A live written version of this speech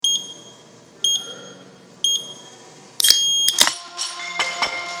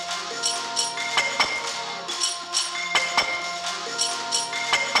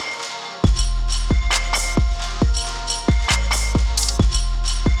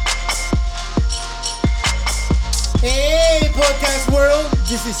podcast world?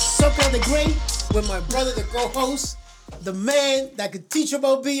 This is Sucker the Great with my brother, the co-host, the man that could teach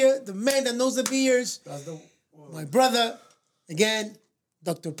about beer, the man that knows the beers. My brother, again,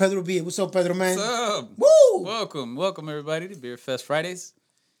 Dr. Pedro Beer. What's up, Pedro, man? What's up? Woo! Welcome everybody to Beer Fest Fridays,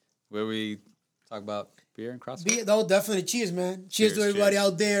 where we talk about beer and CrossFit. Beer, though, definitely. Cheers, man. Cheers to everybody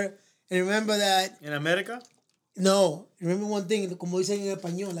out there. And remember that... In America? No. Remember one thing, como dicen en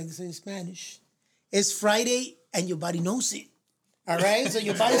español, like they say in Spanish. It's Friday and your body knows it. All right? So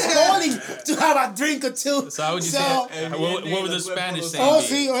your body's calling to have a drink or two. So how would you say what would the Spanish say? Oh,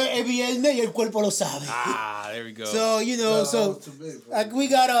 sí, el viernes y el cuerpo lo sabe. There we go. So, you know, like we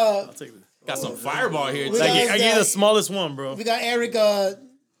got I'll take this. Got some fireball here. We I got- gave you the smallest one, bro. we got Eric,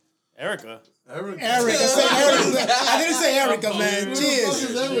 Erica. Eric. I didn't say Erica, man. Cheers.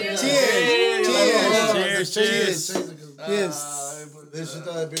 Cheers. Cheers.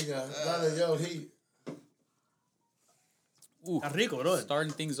 Necesita de pinga. Dale, yo, heat. Está rico, bro.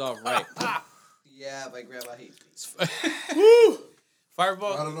 Starting things off right. Yeah, if I grab a heat.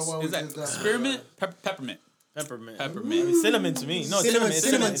 Fireball. I don't know why we is that did that. spearmint? Peppermint. Peppermint. Peppermint. Cinnamon to me. No, Cinnamon.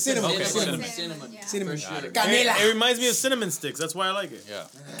 cinnamon. Okay, cinnamon. Cinnamon. For sure. Canela. It reminds me of cinnamon sticks. That's why I like it. Yeah.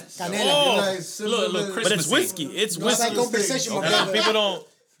 Canela. Nice, Look, cinnamon. But it's whiskey. It's No, it's like whiskey. conversation, my And brother. people don't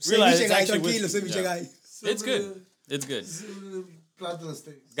realize Ceviche it's guy, actually tranquilo, whiskey. ceviche guy. It's good. It's good. Plátano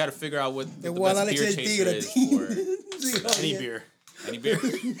sticks. Got to figure out what the Igual best Alex beer el chaser tigre. is for Any beer. any beer.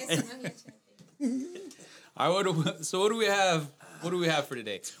 All right, so what do we have? What do we have for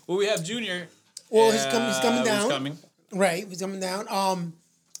today? Well, we have Junior. Well, he's coming down. He's coming. Right, he's coming down.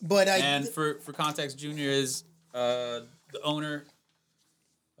 But And for context, Junior is the owner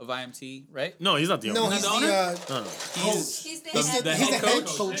of IMT, right? No, he's not the no, owner. he's the owner? the He's He's the the head head head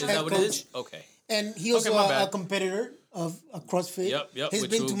coach. coach, Is head that what it is? coach. Okay. and he also my bad. a competitor of CrossFit. Yep, He's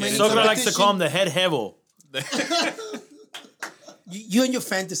which been we'll to get many into. Soccer likes to call him competitions. the head hevel. You and your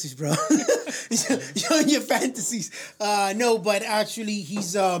fantasies, bro. You and your fantasies. No, but actually, he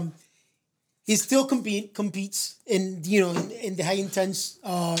still competes in in the high intense.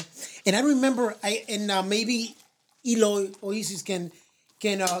 And I remember maybe Eloy or Isis can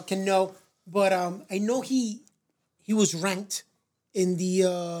know, but I know he was ranked in the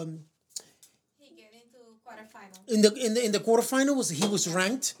He get into quarterfinal. in the quarterfinal. He was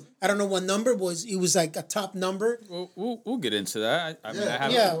ranked. I don't know what number was. It was like a top number. We'll get into that. I mean, I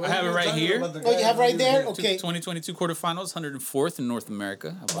Yeah. have it right here. Oh, you have right there. Okay. 2022 quarterfinals, 104th in North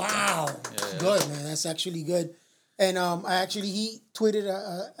America. How about that? Wow, good, man. That's actually good. And he tweeted.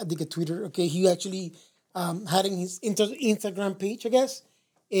 I think a Twitter. Okay, he actually had in his Instagram page, I guess,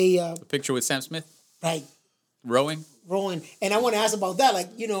 a Picture with Sam Smith right rowing. rowing. And I want to ask about that. Like,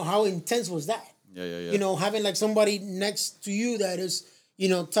 how intense was that? Yeah. Having like somebody next to you that is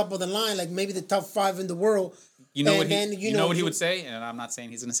top of the line, like maybe the top 5 in the world. You know And what he? then, You know what he would say, and I'm not saying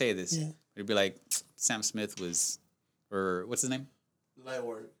he's gonna say this. Yeah. He'd be like, Sam Smith was, or what's his name? Light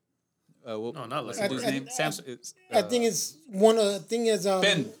work. not what's like the dude's name? Sam. I think it's one of the thing is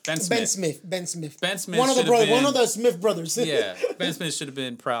Ben Smith. Ben Smith. Ben Smith One of the should have brothers. been- One of the Smith brothers. Yeah, Ben Smith should have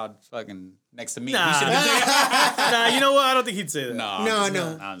been proud, fucking next to me. Nah. He should have been Nah, you know what? I don't think he'd say that. No.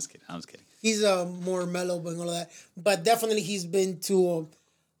 I'm just kidding. He's more mellow and all of that. But definitely he's been to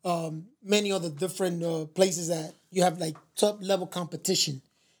many other different places that you have like top level competition.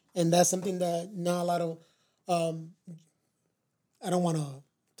 And that's something that not a lot of I don't want to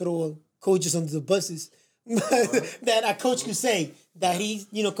throw coaches under the buses, but that a coach could say that he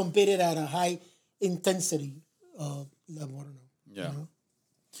competed at a high intensity level. I don't know. Yeah.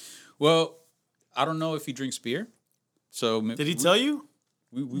 Well, I don't know if he drinks beer. So Did he tell you?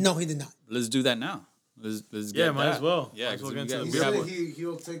 No, he did not. Let's do that now. Let's get Yeah, might that. as well. Yeah, Might as well 'cause get we into got- it. we have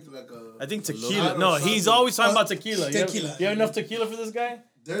He'll take like a. I think little tequila. bit No, of he's something. always talking about tequila. Tequila. You have enough tequila for this guy?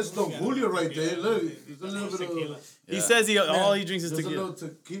 There's no Julio right there. Look, there's a little bit of. He says all he drinks is There's a tequila. little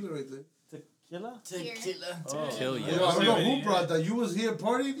tequila right there. Tequila? kill you. Yo, I don't know who brought that. You was here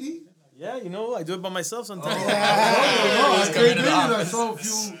partying, he? Yeah, I do it by myself sometimes. I came in and I saw a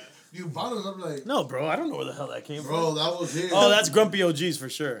few bottles. I'm like, No, bro, I don't know where the hell that came from. bro, that was here. Oh, that's Grumpy OGs for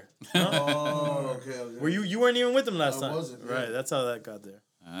sure. Oh, okay. Were you weren't even with them last time? wasn't, yeah. Right, that's how that got there.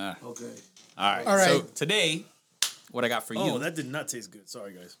 Okay. All right. All right. So today, what I got for you? Oh, that did not taste good.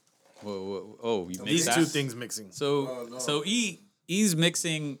 Sorry, guys. Whoa, you mixed These that? two things mixing. So, no. so he's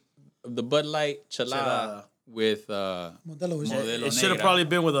mixing the Bud Light Chelada Chelada. with Modelo is Modelo It should have Negra. probably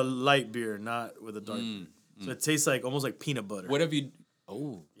been with a light beer, not with a dark beer. So it tastes like almost like peanut butter. What have you?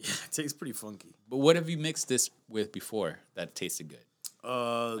 Oh, Yeah, it tastes pretty funky. but what have you mixed this with before that tasted good?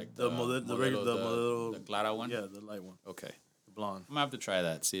 The Modelo, Clara one. yeah, the light one, Okay, the blonde. I'm gonna have to try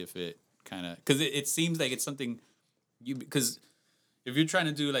that. See if it kind of because it seems like it's something because if you're trying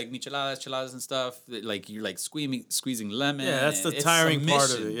to do like micheladas and stuff, like you're like squeezing lemon. Yeah, that's the it's tiring part of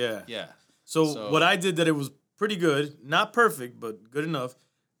submission. it. Yeah. Yeah. So what I did that it was pretty good, not perfect, but good enough.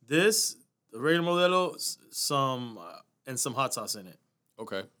 This the regular modelo, some and some hot sauce in it.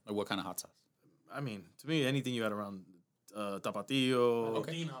 Okay. Like what kind of hot sauce? I mean, to me, anything you got around tapatio.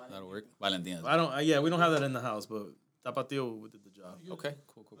 Okay. That'll work. Valentina. I don't. Yeah, we don't have that in the house, but tapatio did the job. Okay.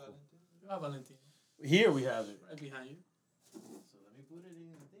 Cool. Ah, Valentina. Here we have it. Right behind you. So let me put it in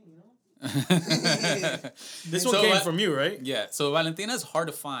the thing, This one came from you, right? Yeah. So Valentina is hard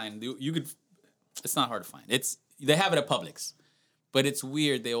to find. You could. It's not hard to find. They have it at Publix, but it's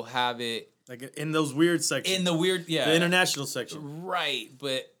weird. They'll have it Like in those weird sections. in the weird. Yeah. The international section. Right,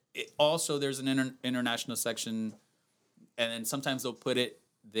 but also there's an international section, and then sometimes they'll put it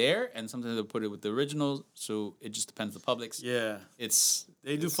there, and sometimes they'll put it with the original. So it just depends on the Publix. Yeah.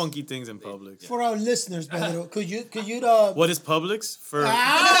 They do funky things in Publix. For our listeners, Pedro, could you What is Publix? For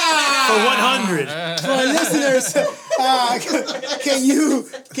 100. for our listeners, can you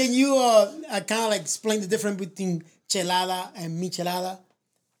kind of like explain the difference between chelada and michelada?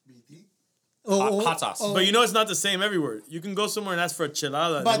 Hot sauce. But you know it's not the same everywhere. You can go somewhere and ask for a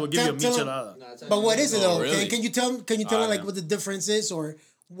chelada, and But they will give you a tell 'em- michelada. But what is it though? really? Can you tell me like what the difference is or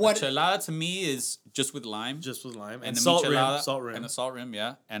what? Chelada to me is just with lime. Just with lime. and And the salt rim. michelada- Salt rim. And a salt rim,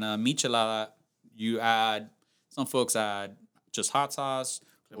 yeah. And a michelada, you add, some folks add just hot sauce.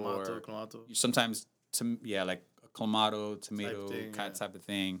 Or Clamato. you sometimes, like a clamato, tomato thing, type of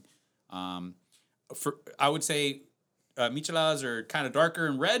thing. I would say micheladas are kind of darker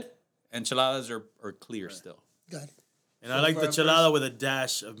and red, and enchiladas are clear still. Got it. And I like the chelada with a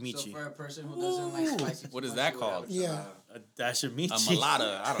dash of michi. So for a person who doesn't like spicy, What is too that much, called? Yeah. A dash of A michi.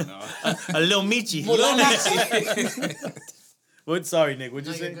 mulata, I don't know. A little michi. What? Sorry, Nick. What'd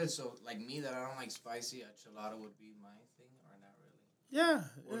No, you you're say? good. So like me, that I don't like spicy, a chelada would be my thing, or not really. Yeah.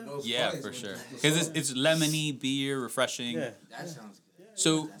 Or no Yeah, spice, for man. sure. Just the Because sauce. it's lemony, beer, refreshing. Yeah. That sounds good.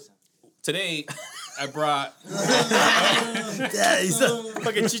 So today, I brought... Yeah, he's a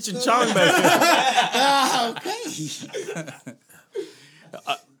fucking Cheech and Chong back there. Okay.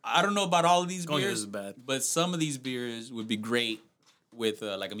 I don't know about all of these Coño, beers, this is bad. but some of these beers would be great with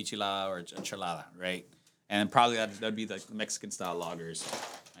like a michelada or a chelada, right? And probably that'd be like Mexican style lagers.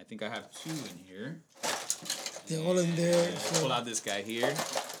 I think I have 2 in here. They're all in there. Pull out this guy here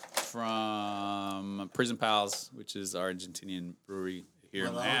from Prison Pals, which is our Argentinian brewery here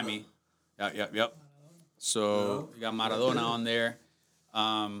in Miami. Yep. So we got Maradona on there.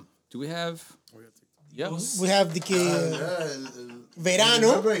 Do we have? Yep. We have the Verano,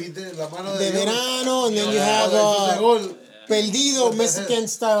 Remember, he did La Mano de Dios. Verano, and then you Ah, have de gol. Perdido Mexican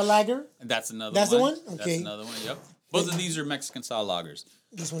style lager. And that's another That's one. the one? That's Okay. another one, yep. Both of these are Mexican style lagers.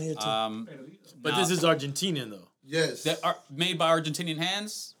 This one here too. But this is Argentinian, though. Yes. That are made by Argentinian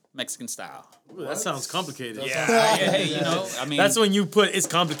hands, Mexican style. Ooh, that sounds complicated. Hey, you know, I mean, That's when you put it's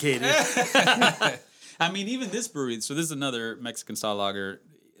complicated. I mean, even this brewery. So this is another Mexican style lager,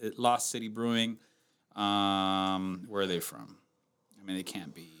 Lost City Brewing. Where are they from? I mean, they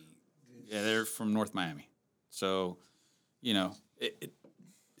can't be. Yeah, they're from North Miami. So, you know,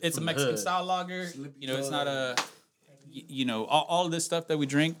 it's a Mexican style lager. You know, it's not a. You know, all this stuff that we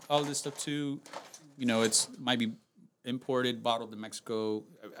drink, all this stuff too. You know, it's might be imported, bottled in Mexico.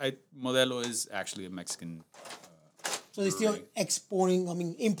 Modelo is actually a Mexican. So they're still importing the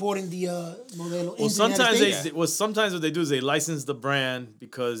Modelo. Well, sometimes States? sometimes what they do is they license the brand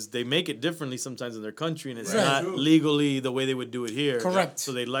because they make it differently sometimes in their country and it's Right. not legally the way they would do it here. Correct.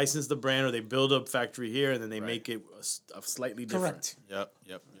 So they license the brand or they build a factory here and then they make it a slightly different. Correct.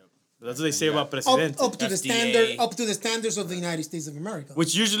 Yep. But that's what they say about Presidente. Up to the FDA. standards of the United States of America.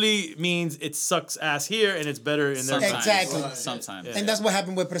 Which usually means it sucks ass here and it's better in their Sometimes. country. Exactly. Sometimes. And that's what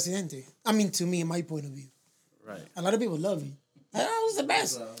happened with Presidente. I mean, to me, in my point of view. Right. A lot of people love it. That was the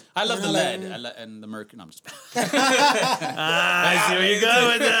best. I love the And I like- lead and the mercury. No, I'm just. I see where you go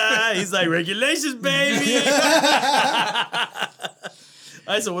with that. He's like, regulations, baby.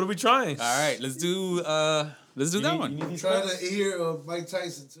 All right, so what are we trying? All right, let's do that one. Try the ear of Mike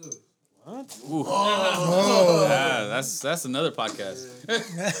Tyson too. Yeah, that's another podcast.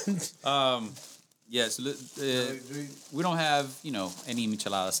 Yeah, so we don't have any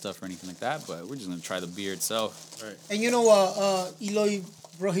michelada stuff or anything like that, but we're just gonna try the beer itself. And you know, Eloy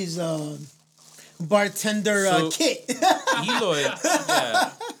brought his bartender kit. Eloy,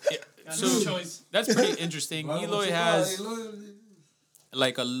 yeah. So choice. that's pretty interesting. Eloy has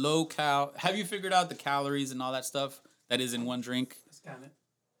like a low cal. Have you figured out the calories and all that stuff that is in one drink? Scan it.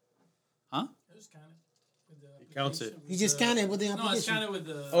 Huh? Just scan it. counts it. He just scanned it with the No, it's application. kind of with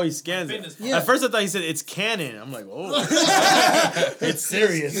the. Oh, he scans it. fitness. Yeah. At first, I thought he said it's canon. I'm like, oh, it's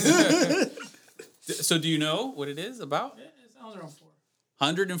serious. So do you know what it is about? Yeah, it's around 4.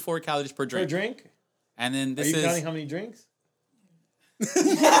 104 calories per For a drink. drink? And then Are this you is counting how many drinks? so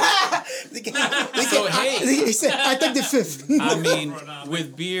hey. He said, I take the fifth. I mean,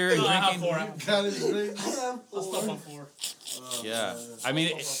 with beer and No, I have drinking, 4. College drinks. I'll stop on 4. yeah. I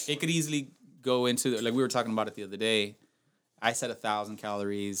mean, it could easily go into like we were talking about it the other day. I said 1,000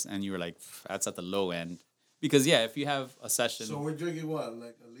 calories, and you were like, that's at the low end. Because yeah, if you have a session, So we're drinking what?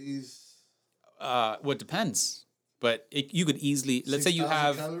 Like at least. what depends. But you could easily let's say you 6,000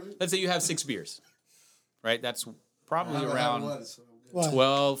 have calories? let's say you have 6 beers, right? That's probably I haven't had around one, so I'm good. What?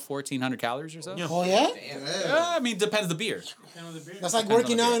 1,400 calories or so. Yeah. Oh, yeah? I mean, depends the beer. Kind of the beer. That's like Depends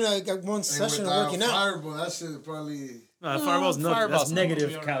working on out the in like one And session with of working out. Fireball, that shit is probably. No, Fireball's nothing. Fireball's That's not-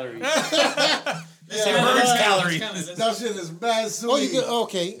 negative calories. It burns calories. That shit is bad sweet. Oh, you get,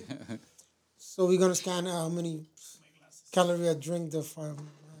 okay. So we're going to scan how many calories I drink the five.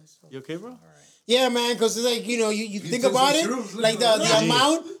 You okay, bro? Yeah, man, because it's like, you think took about some it, shrooms, like look the at that.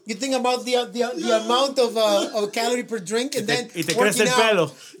 amount, you think about the amount of calorie per drink, and then Y te crece working el out. pelo.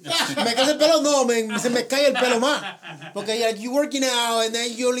 Me crece el pelo, no, man, se me cae el pelo más. Porque like you working out, and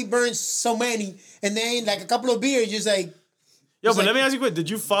then you only burn so many, and then like a couple of beers, just like, Yo, It's but like- let me ask you quick. Did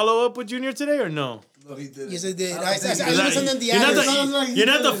you follow up with Junior today or no? No, he did. yes, I did. don't I think he I did. even sent them the You're not address. Sounds like he you're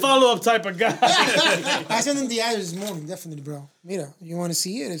not the did. follow-up type of guy. I sent them the address this morning, definitely, bro. Mira, you want to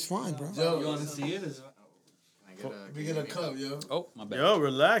see it? It's fine, bro. Yo, You want to see it? Is we get a cup, yo. Oh, my bad. Yo,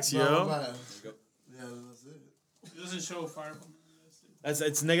 relax, No, yo. man. Yeah, that's it. It doesn't show Fireball.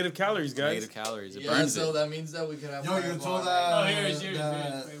 It's negative calories, guys. Negative calories. It yeah, burns so it. that means that we could have. Yo, you Fireball told right Oh, that. here it is, here it is, that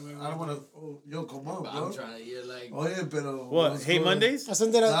here it is. Wait, I don't want to. Oh, yo, come on, now. bro. I'm trying to hear like. Oye, pero. What? what's Hate going- Mondays? I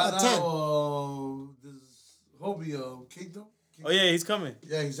sent it Nah, at 10. this Hobie, Kingdom. Oh yeah, he's coming.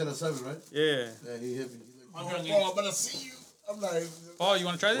 Yeah, he said a 7, right? Yeah. Yeah, he hit me. He's like, oh, I'm gonna see you. I'm like, Paul, you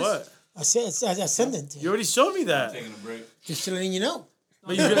want to try this? What? I sent it to You you. already showed me that. taking a break. Just to letting you know.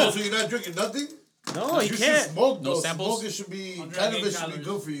 But you Oh, so you're not drinking nothing? no, you should can't. smoke, No though. samples? Smoking should be, 108 cannabis should be calories.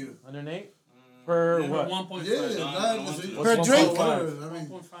 good for you. 108 per what? 1.5. Yeah, No, not no, so you- Per drink? Whatever, I mean,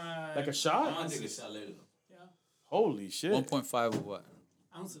 1.5. Like a shot? Holy shit! 1.5 of what?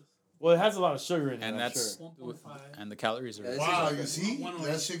 ounces. Well, it has a lot of sugar in it. And I'm that's sure. 1.5. and the calories are wow, you see? One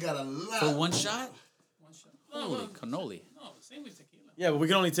That shit got a lot. for one shot. One shot. No, Holy no, cannoli! no, same with tequila. Yeah, but we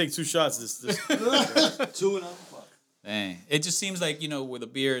can only take 2 shots. This 2.5. Dang, it just seems like with a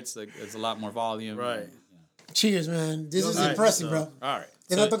beer, it's a lot more volume. right. Cheers, man. This is Alright, impressive, so- bro. All right.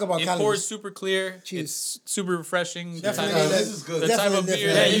 They don't talk about it calories. pours super clear. Cheers. It's super refreshing. The Definitely. type of- This is good. The type of Definitely, beer.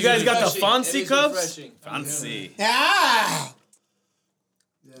 definitely. Yeah, you guys got the fancy It is cups? refreshing. Fancy. Ah!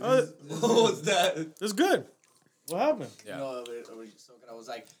 What's that? It's good. What happened? Yeah. No, over soaking, I was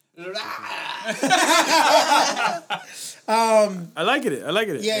like, I like it. I like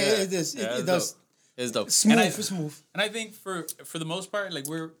it. Yeah, it is. Yeah, It it's does. dope. It's dope. Smooth, And I, it's smooth. and I think for the most part, like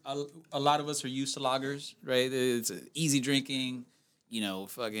a lot of us are used to lagers, right? It's easy drinking,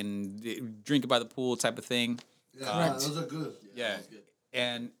 fucking drink it by the pool type of thing. Yeah, nah, those are good. Yeah.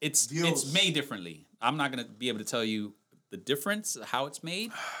 And it's Dios. made differently. I'm not gonna be able to tell you the difference, how it's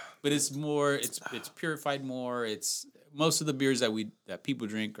made, but it's more it's purified more. It's most of the beers that people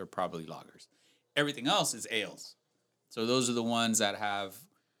drink are probably lagers. Everything else is ales. So those are the ones that have,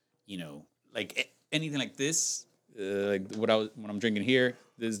 like anything like this, like what I'm drinking here.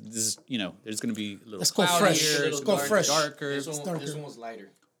 This is there's gonna be a little Let's go cloudier, fresh. it's Let's gonna go be fresh. darker. this one darker. was lighter.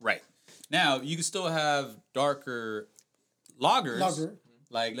 Right. Now, you can still have darker lagers. Lager.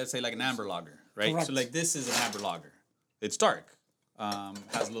 Like, let's say, like an amber lager, right? Correct. So, like, this is an amber lager. It's dark.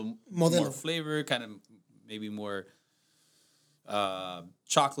 Has a little Modelo. more flavor, kind of maybe more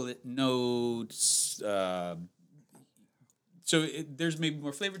chocolate notes. So, there's maybe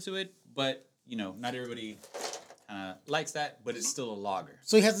more flavor to it, but, not everybody likes that, but it's still a lager.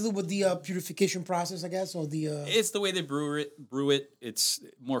 So it has to do with the purification process, I guess, or the. It's the way they brew it. It's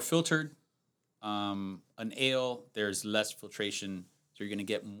more filtered. An ale, there's less filtration, so you're gonna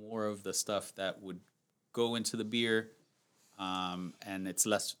get more of the stuff that would go into the beer, and it's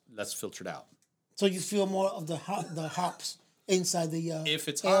less filtered out. So you feel more of the hops inside the. If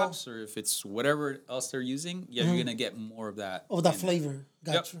it's ale, hops or if it's whatever else they're using, yeah, you're gonna get more of that. of that in- flavor.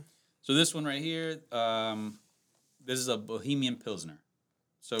 Gotcha. Yep. So this one right here, this is a Bohemian Pilsner.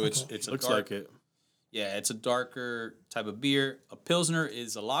 So it's a Looks dark, like it. yeah, it's a darker type of beer. A Pilsner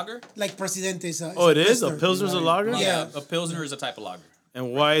is a lager. Like Presidente is a. Oh, it is? A Pilsner. Pilsner's a lager? Yeah. A Pilsner is a type of lager.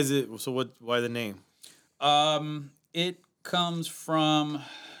 And why is it? So what? Why the name? It comes from.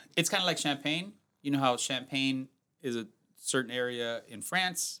 It's kind of like champagne. you know how Champagne is a certain area in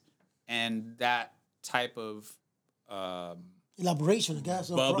France, and that type of Elaboration, I guess.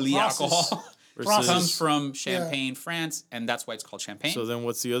 or bubbly process. alcohol Versus- comes from Champagne, France, and that's why it's called Champagne. So then,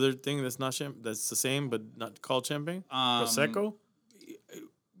 what's the other thing that's not that's the same but not called champagne? Prosecco.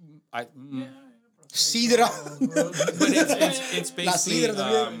 Sidra. But it's La basically sidra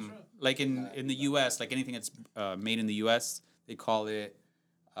también. like in the U.S., like anything that's made in the U.S., they call it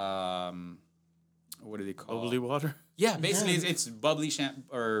what do they call Bubbly water, Yeah, basically it's bubbly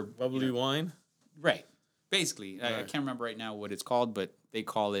or bubbly wine. right. Basically, I can't remember right now what it's called, but they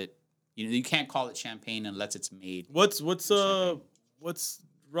call it. You can't call it champagne unless it's made. What's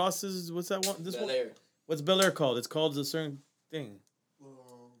Ross's? What's that one? This Bel one. Air. What's Bel Air called? It's called a certain thing.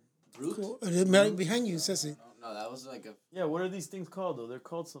 Behind you, it says it. No, that was like a. Yeah, what are these things called though? They're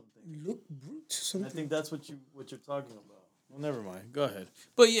called something. Look, brute, I something. think that's what you're talking about. Well, never mind. Go ahead.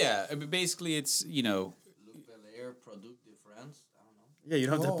 But yeah, I mean, basically it's Luc Bel Air, Product de France. I don't know. Yeah, you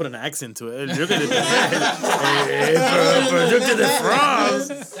don't have to put an accent to it. Look at it. Producte de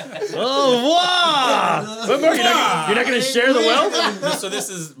France. Oh, wow. But bro, you're not going to share the wealth? so this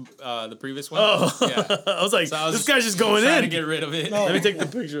is the previous one. Oh. Yeah. I was like, So I was this guy's just going trying in. to get rid of it. Let me take the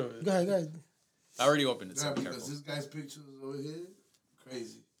picture of it. Go ahead. I already opened it. Yeah, So be because careful. this guy's pictures over here,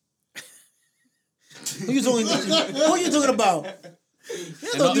 crazy. Who you talking about? And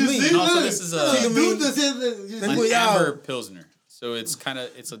Talk to al- me. and also this is a Dude, this is Ten an cuidado. amber pilsner, so it's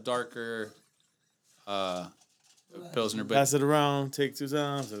a darker pilsner, but Pass it around. Take 2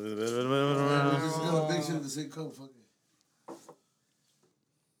 sounds. This is gonna make sure the same cup, fuck it.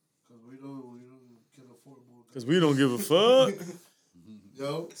 Because we can afford more. Because we don't give a fuck.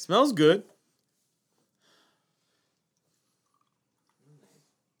 Yo, Smells good.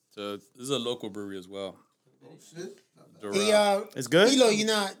 so this is a local brewery as well. oh shit. Doral. Hey, It's good? Elo, you're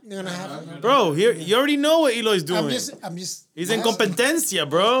not gonna have it. Bro, here you already know what Eloy's doing. I'm just. He's in competencia,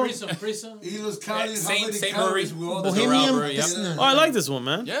 bro. Prison. Elo's counting how many Same calories brewery. we all Bohemian- Bohemian. Doral, yep. Listener. Oh, I like this one,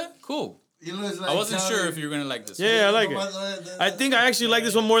 man. Yeah, cool. Elo's like I wasn't counting sure if you were gonna like this. Yeah, I like it. I think I actually like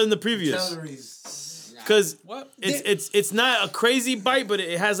this one more than the previous. calories. Because What? it's not a crazy bite, but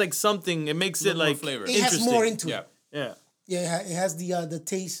it has like something. It makes it More like flavor. It has more into Yeah. it. Yeah. Yeah, it has the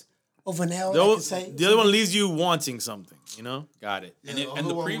taste of an ale. The, I o- could say. the other one leaves you wanting something, you know? Got it. And, Yeah, it, the and the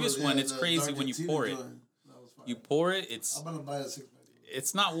other one previous was- one, yeah, it's the crazy when you Argentina pour it. joint. That was fire. You pour it. It's I'm gonna buy a 6 pack.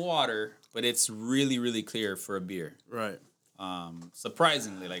 it's not water, but it's really really clear for a beer. Right.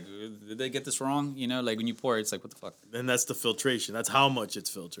 Surprisingly, like did they get this wrong? You know, like when you pour it, it's like what the fuck. And that's the filtration. That's how much it's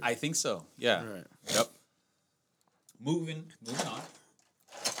filtered. I think so. Yeah. Right. Yep. Moving on. We got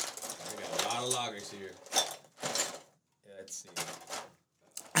a lot of lagers here. Yeah, let's see.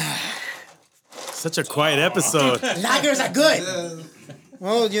 Such a quiet episode. Lagers are good.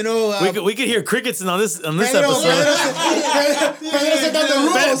 Well, you know. we could hear crickets on this Pedro episode. set out the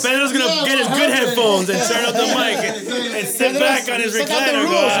rules. Pedro's gonna get his good headphones and turn up the mic and sit back on his set out the recliner.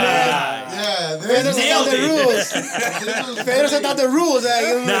 rules, Go, man. Yeah, Pedro set out the rules. Pedro set out the rules. Like,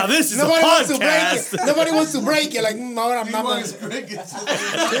 Now this is a nobody wants to break podcast. it. Nobody wants to break it. Like, ahora I'm he not. wants crickets.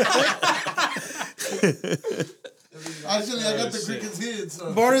 Actually, I got the crickets here,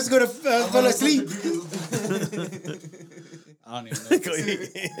 so. Boris gonna fall asleep. I don't even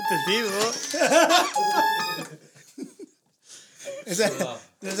know.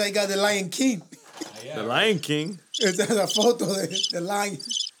 There's like got the Lion King. The Lion King. There's a photo of the lion.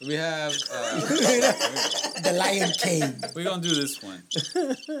 We have. The Lion King. We're gonna do this one.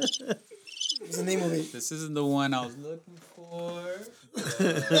 What's the name of it? This isn't the one I was looking for. We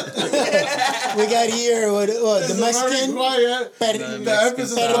got here the Mexican Quiet. Perdido.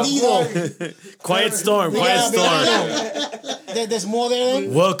 Quiet Storm. Quiet Storm. There's more there.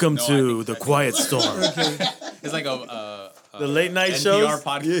 Welcome No, I to think the Quiet Storm. It's like a The late night NPR shows.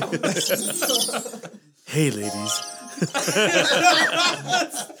 podcast. Hey, ladies.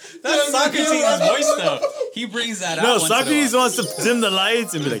 That's Socrates' voice though. He brings that out. No, once in a Socrates while. wants to dim the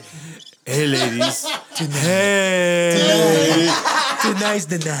lights and be like, hey, ladies. Hey. Tonight's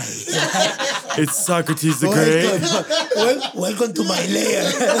the night. It's Socrates the Great. Welcome to my lair.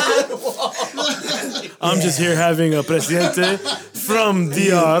 I'm just here having a presidente from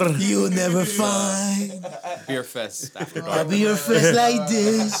DR. You never find Beer fest after a dark. beer fest like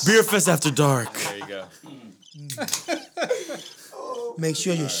this. Beer Fest After Dark. There you go. Make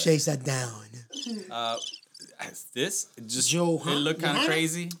sure you chase that down. This it just Joe, it looked kind of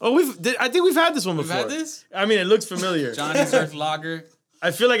crazy. Oh, I think we've had this one We've before. had this. I mean, it looks familiar. Johnny's Earth Lager.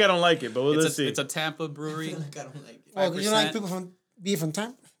 I feel like I don't like it, but let's see. It's a Tampa brewery. I don't like it. Oh, you like 5%. people from beer from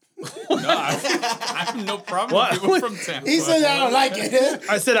Tampa? I have no problem What? with people from Tampa. He said I don't like it.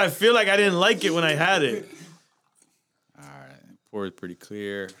 I said I feel like I didn't like it when I had it. All right, pour is pretty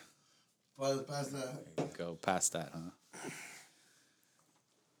clear. Past that. Go past that, huh?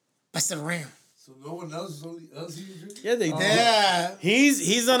 Pass it around. So no one else is only us here drinking? Yeah, they did. Yeah.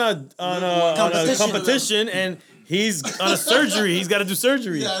 He's on a competition and he's on a surgery. He's got to do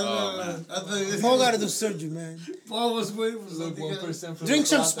surgery. Yeah, I thought Paul got to do surgery, man. Paul was waiting for something. Drink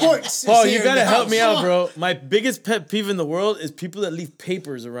some sports. Paul, It's you here gotta in the help me house. out, bro. My biggest pet peeve in the world is people that leave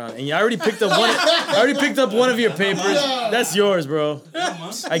papers around. And I already picked up one. I already picked up one of your papers. That's yours, bro.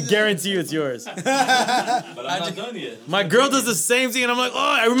 I guarantee you, it's yours. But I'm not done yet. My girl does the same thing, and I'm like,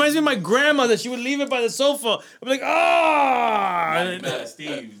 oh, it reminds me of my grandma that she would leave it by the sofa. I'm like, ah. Nah,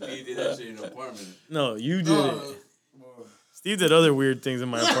 Steve did that shit in the apartment. No, you did it. Steve did other weird things in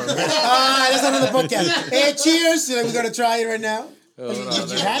my apartment. That's another podcast. Hey, cheers. We're going to try it right now. Did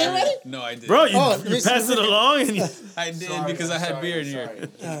you have it already? No, I did. Bro, you, Oh, you passed it along, and you, I did because I had beer in here.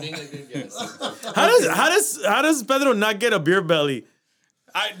 Being a good guest. how does Pedro not get a beer belly?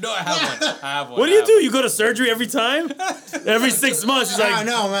 I have one. What do you do? You go to surgery every time? Every 6 months, he's I like, don't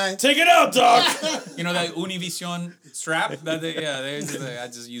know, man. take it out, doc. You know that Univision strap? I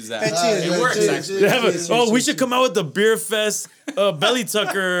just use that. Hey, cheers, It man. works Cheers, actually. They have a- cheers, oh, cheers, we cheers. should come out with the beer fest belly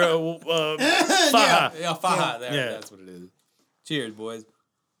tucker faja. Yeah, faja. There, Yeah. that's what it is. Cheers, boys.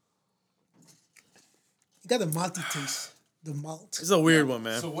 You got the malty taste. The malt. It's a weird one,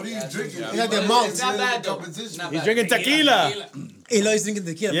 man. So what are you drinking? You got the malt. It's not bad though. Competition. Not He's bad. drinking tequila. Eloy's drinking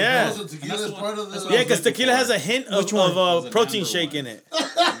tequila. Yeah. Also, tequila is part of the... Yeah, because tequila has a hint of protein shake in it.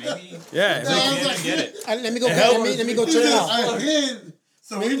 Maybe. Yeah. Get it. Let me go back. Let me go turn it off. Again.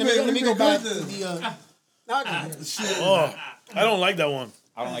 So we Let me go back to this. the... No, I can hear it. Shit. Oh, I don't like that one.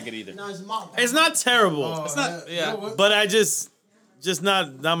 I don't like it either. No, it's malt. It's not terrible, Oh, It's not. you Yeah. know what? but I just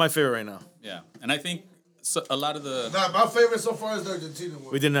not my favorite right now. Yeah. And I think a lot of the. Nah, my favorite so far is the Argentina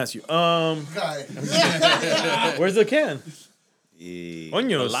one. We didn't ask you. Guy. Where's the can? The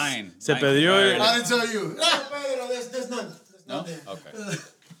Coños. line. Se Line perdió. card. I didn't tell you. There's none. There's No? none there. Okay.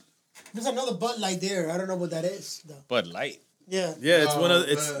 There's another Bud Light there. I don't know what that is, though. Bud Light. Yeah. Yeah, it's one of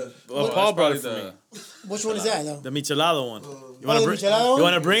it's. man. Paul brought it for me. Which one is that, though? The michelado one. You Oh, the want michelado to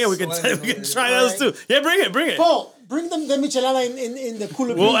one? bring it? We can try those too. Yeah, bring it. Paul, bring them the michelada in the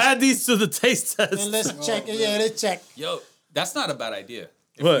cooler, We'll please. add these to the taste test. And let's check. Yeah, let's check. Yo, that's not a bad idea.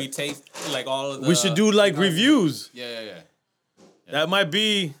 If What? we taste like all of the. We should do like reviews. Yeah. That might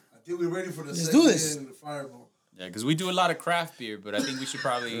be. I think we're ready for the Let's second do this. and the fireball. Yeah, because we do a lot of craft beer, but I think we should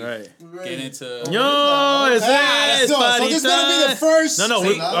probably Right. get into. Yo, ese Let's es do it. So this is gonna be the parita. first. No,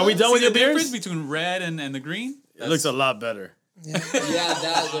 See, are we done See with your the difference beers? between red and the green? It looks a lot better. Yeah,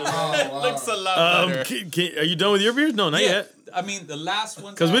 that. Oh, wow. Looks a lot better. Are you done with your beers? No, not Yeah, yet. I mean the last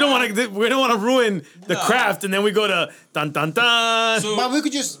one. Because we don't want to ruin the No. craft, and then we go to tan tan tan. So, But we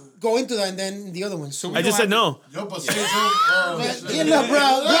could just go into that and then the other ones. So I just said no. Yo, but say so. Oh, shit. yeah, look,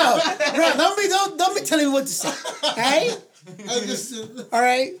 bro, don't be telling me what to say. Hey, I just all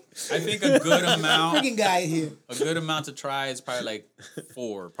right, I think a good amount, freaking guy here. a good amount to try is probably like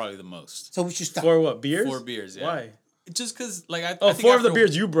 4, probably the most. So we should stop. For what beers? 4 beers. Yeah. Why? Just because, like I. Oh, I think 4 of the after-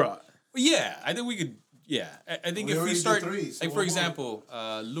 beers you brought. Yeah, I think we could. Yeah, I think We if we already did start, 3, so like for one more. example,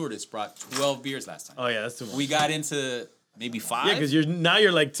 Lourdes brought 12 beers last time. Oh yeah, that's too much. We got into maybe 5. Yeah, because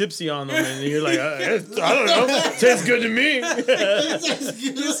you're like tipsy on them, and you're like, I don't know, tastes good to me.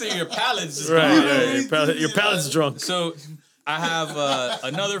 So your palate's just Right. Your palate's drunk. So I have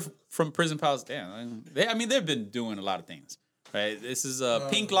another from Prison Palace. Damn, they've been doing a lot of things. Right, this is a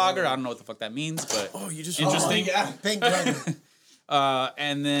pink lager. I don't know what the fuck that means, but You just interesting. Pink dragon.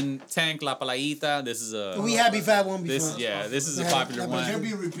 And then Tank La Palayita. This is a We have had one before. this is a Yeah, popular but can't one.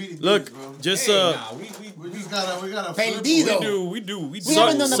 be repeating. Look, beers, bro. just We just gotta. Perdido. We do. We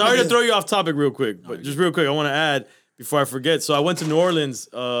haven't done that sorry to before. throw you off topic real quick, but just real quick, I want to add before I forget. So I went to New Orleans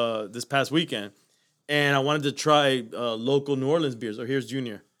this past weekend, and I wanted to try local New Orleans beers. Oh, here's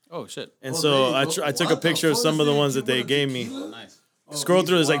Junior. Oh shit! And Oh, so there you I go. I took a What the picture of fuck some is of the this? ones that You they want gave me. tequila? Nice. Scroll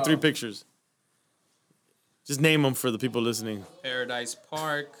through, there's like 3 Wow. pictures. Just name them for the people listening. Paradise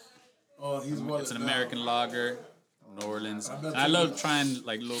Park. Oh, he's one. It's an American lager. New Orleans. And I love trying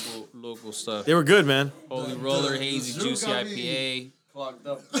like local stuff. They were good, man. Holy Roller, Hazy, Zoo Juicy got me IPA. clogged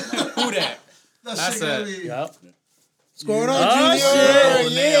up. Who that? That That's shit gotta a- be- What's going on, Oh, Junior?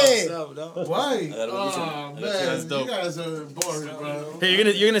 shit. Yeah. Why? That'll be Oh man, That's dope. you guys are boring, bro. Hey,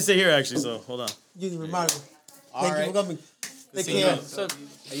 you're gonna sit here actually. So hold on. Junior, remind me. Thank you for coming. Take See you, care. man. What's up?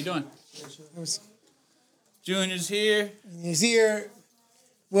 How you doing? Junior's here. He's here.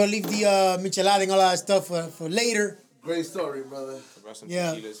 We'll leave the michelada and all that stuff for later. Great story, brother. I brought some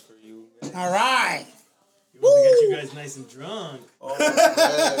Yeah. tequilas for you. All right. You want to get you guys nice and drunk. Oh,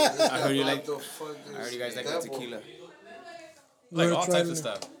 man. I heard you like. What the fuck I heard you guys like the devil? tequila. Like We're all trying types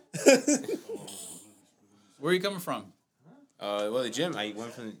of to- stuff. Where are you coming from? Well, the gym. I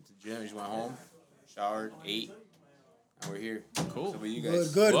went from the gym. Just went home, showered, ate, and we're here. Cool. So with you Good,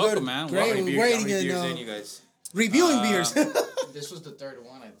 guys. good, Welcome, good. man. Great. Welcome. How many We're beers, how waiting many beers and in, you guys? reviewing beers. This was the third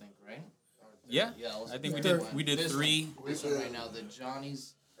one, I think, right? Yeah, Yeah, it was I think we the did. third one. We did This 3. One, this one right now, the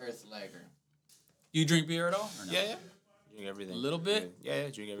Johnny's Earth Lager. You drink beer at all? Or no? Yeah. Drink everything. A little bit? Yeah,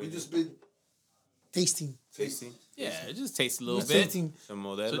 drink We everything. just been Tasting. tasting. Yeah, it just tastes a little Who's bit. tasting? Some So,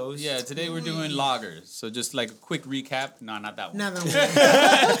 Modelos. yeah, today we're doing lagers. So just like a quick recap. No, not that one. Not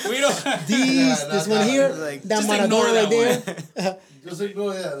that one. We don't. These, Yeah, this not one that here, one. Like, that just ignore Maradona right that there. just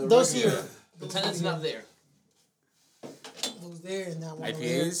ignore the Those regular. here. Lieutenant's not there. Those there and that one over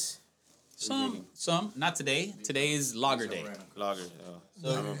there. IPAs. Some. Not today. Today is lager day. Lager. Oh.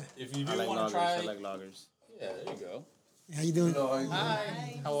 So if you I do like want lagers. to try, I like lagers. yeah, there you go. How you doing? No, I-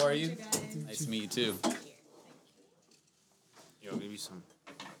 Hi. How are you? Nice to meet you too. Yo, give me some.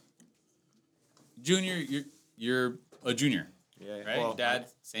 Junior, you're a junior, Yeah. right? Well, Dad,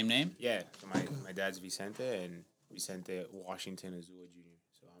 same name. Yeah. So my dad's Vicente and Vicente Washington Azua Jr.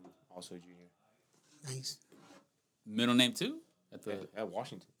 So I'm also a junior. Nice. Middle name too. At the. At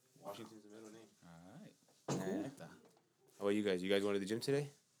Washington. Washington's the middle name. All right. Cool. How about you guys? You guys going to the gym today?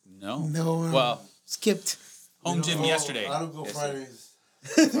 No. No. Well, Skipped. home gym Oh, yesterday. I don't go Yes, sir.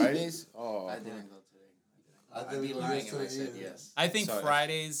 Fridays. Fridays? Oh. I didn't go today. I I'd be didn't lying last if I said year. yes. I think Sorry.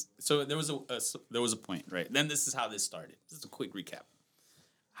 Fridays. So there was a point, right? Then this is how this started. Just a quick recap.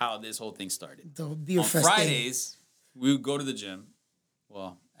 How this whole thing started. The beer On fest. Fridays, we would go to the gym.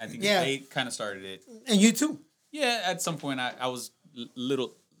 Well, I think Yeah. they kind of started it. And you too. Yeah, at some point I was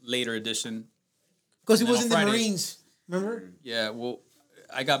little later edition. Because he And then was on in the Fridays- Marines. Remember? Yeah, well,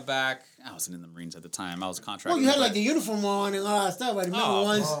 I got back. I wasn't in the Marines at the time. I was contracted. Well, you had like but- the uniform on and all that stuff. I remember Oh.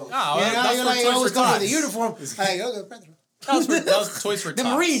 once. Oh. Oh, Yeah, that's you're for like, Toys always for come with the Tots. uniform. Like, okay, Pedro. That was Toys for The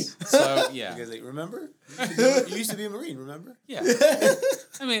Tots. Marine. So yeah, You guys like, remember? You used to be a Marine, remember? yeah.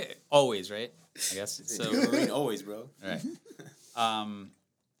 I mean, always, right? I guess. So You're a Marine always, bro. right.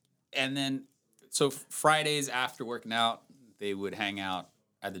 And then so Fridays after working out, they would hang out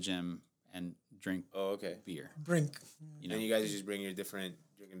at the gym and drink Oh, okay. beer. Brink. You know. And you guys just bring your different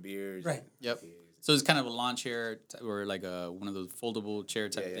drinking beers. Right. Yep. So it's kind of a lawn chair or like one of those foldable chair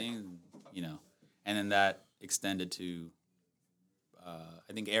type Yeah, yeah. things, you know. And then that extended to,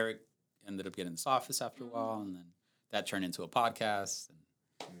 I think Eric ended up getting this office after a while, and then that turned into a podcast,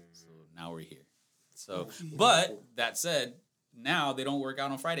 and so now we're here. So, but that said, now they don't work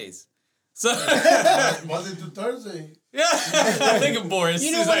out on Fridays. So Monday to Thursday. yeah, think of Boris.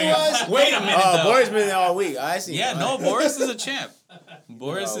 You know He's what it like, was? wait a minute. Oh, though. Boris been there all week. I see. Yeah, no, Boris is a champ.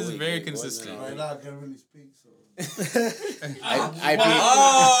 Boris No, is wait, very wait, Boris consistent. been Right now, I can't really speak, so. IPA,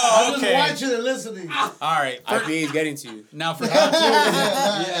 Oh, I'm just okay. watching and listening. All right. IPA is getting to you. Now for And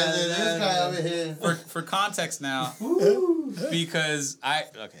then this guy over here. for context now, because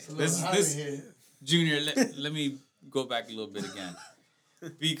this Here. Junior, let me go back a little bit again.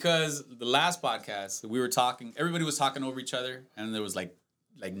 Because the last podcast we were talking, everybody was talking over each other, and there was like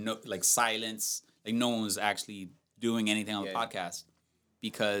silence, like no one was actually doing anything on the Yeah. podcast,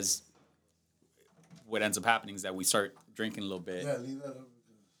 because what ends up happening is that we start drinking a little bit, Yeah, leave that up.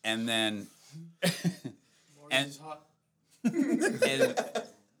 and then and It's hot. and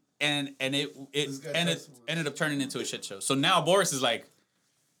it This guy ended talks too much. ended up turning into a shit show. So now Boris is like,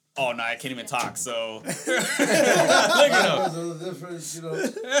 oh no, I can't even talk. So look at him. There's a little difference, you know.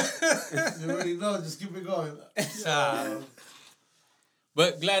 You already know, just keep it going.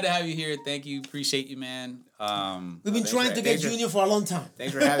 But glad to have you here. Thank you. Appreciate you, man. We've been trying to get thanks for- Junior for a long time.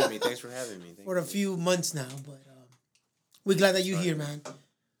 Thanks for having me. Thanks for having me. For a few months now, but we're glad that you're here, man.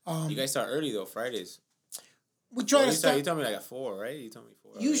 You guys start early though, Fridays. We try Well, to you start. told me like at 4, right? You told me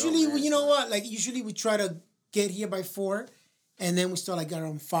 4. Usually, Oh, man. you know what? Like usually, we try to get here by 4, and then we start like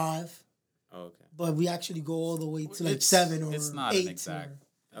around 5. Oh, okay. But we actually go all the way to like It's- 7 or it's not 8. an exact.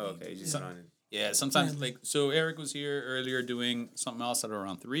 Oh, okay. You just on it. Yeah, sometimes like so Eric was here earlier doing something else at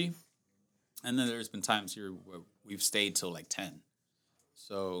around 3. And then there's been times here where we've stayed till like 10.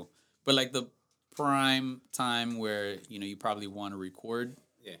 So, but like the prime time where, you know, you probably want to record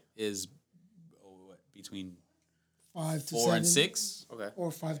Yeah. is between 5 to 4 7. and 6 Okay. Or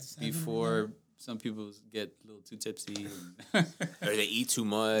 5 to 7. before some people get a little too tipsy. And Or they eat too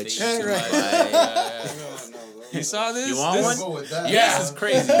much. They eat too right. much. Yeah. You saw this? You want This- one? Go with that. Yeah, this is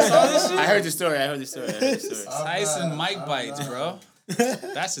crazy. You saw this shit? I heard the story. Tyson I'm Mike not- bites, I'm bro.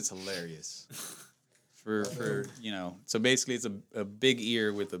 That shit's hilarious. for So basically, it's a big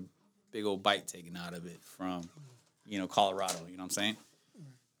ear with a big old bite taken out of it from, Colorado. You know what I'm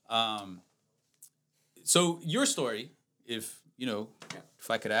saying? So your story, if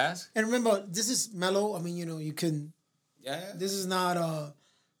I could ask. And remember, this is mellow. I mean, you can. Yeah. This is not a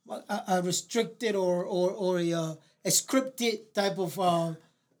restricted or a scripted type of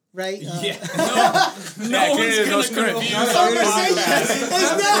right. No one's gonna confuse conversation.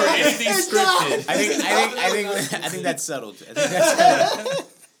 It's not. I think that's settled. I think that's settled.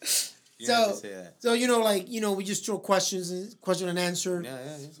 You don't have to say that. So we just throw question and answer. Yeah.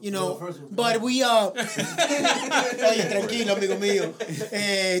 But we Oye, tranquilo, amigo mío.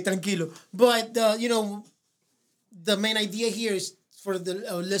 Tranquilo. But the main idea here is for the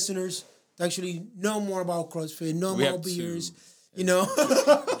listeners to actually know more about CrossFit, know more beers.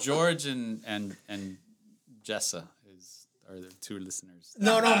 George and Jessa are the two listeners.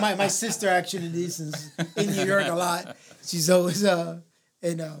 No, my sister actually listens in New York a lot. She's always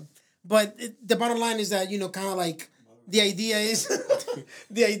but the bottom line is that kind of like the idea is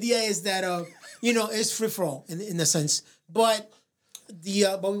that it's free for all in a sense, but we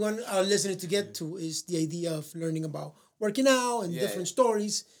want our listeners to get to is the idea of learning about working out and different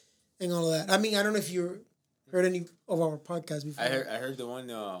stories and all of that. I mean, I don't know if you heard any of our podcasts before. I heard the one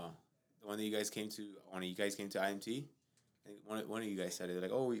that you guys came to. One of you guys came to IMT. I think one of you guys said it.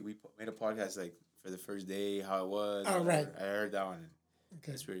 Like, we made a podcast like for the first day, how it was. Oh, right. I heard that one.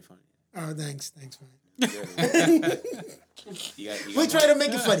 Okay. It's pretty funny. Oh, thanks, man. We try to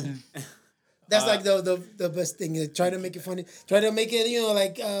make it funny. That's like the best thing. Try to make it funny. Try to make it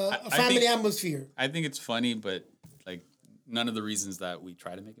like a family atmosphere. I think it's funny, but like none of the reasons that we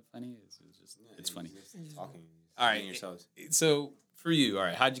try to make it funny is just it's funny. Talking, all right, yourselves. So for you, all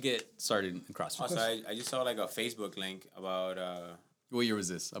right, how'd you get started in CrossFit? So I just saw like a Facebook link about what year was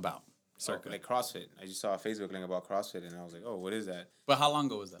this about? Circa. Like CrossFit. I just saw a Facebook link about CrossFit, and I was like, "Oh, what is that?" But how long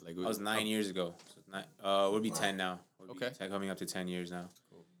ago was that? Like it was 9 years ago. So it would be 10 now. Okay, coming up to 10 years now.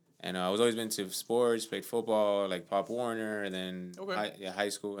 Cool. And I was always been to sports. Played football, like Pop Warner, and then high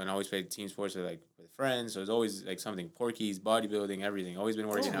school, and I always played team sports with friends. So it was always like something Porky's, bodybuilding, everything. Always been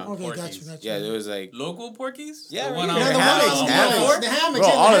working out. Okay, got you. Yeah, there was like local Porky's. Yeah, the one on hammocks. The hammocks. Bro,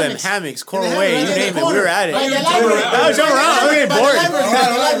 all of them hammocks, Coral Way, you name it, we were at it. I was jumping around. I'm getting bored.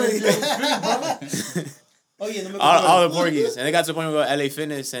 All the Porkies. And it got to the point where we go to LA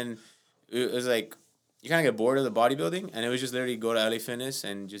Fitness, and it was like, you kind of get bored of the bodybuilding, and it was just literally go to LA Fitness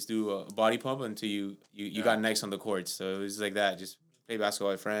and just do a body pump until you got next on the courts. So it was like that, just play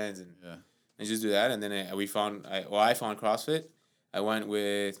basketball with friends and just do that. And then I found CrossFit. I went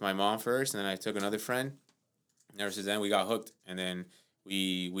with my mom first, and then I took another friend. And ever since then, we got hooked. And then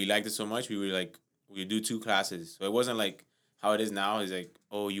we liked it so much, we would do 2 classes. So it wasn't like how it is now. It's like,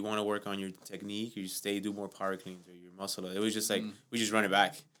 oh, you want to work on your technique, you do more power cleans or your muscle. It was just like, we just run it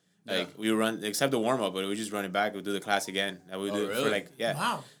back. Like, we would run, except the warm-up, but we just run it back. We'll do the class again. And we do it for like,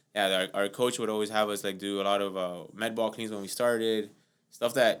 Wow. Yeah, our coach would always have us like do a lot of med ball cleans when we started.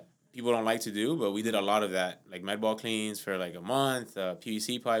 Stuff that people don't like to do, but we did a lot of that. Like med ball cleans for like a month,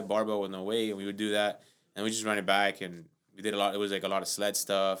 PVC pipe, barbell with no weight, and we would do that. And we just run it back, and we did a lot. It was like a lot of sled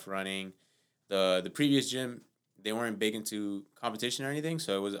stuff, running. The previous gym, they weren't big into competition or anything,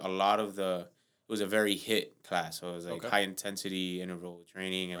 so it was a lot of it was a very HIIT class. So it was like high intensity interval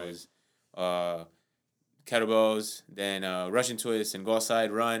training. It was kettlebells, then Russian twist, and go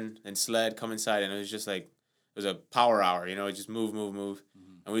outside, run, and sled, come inside, and it was just like, it was a power hour, just move.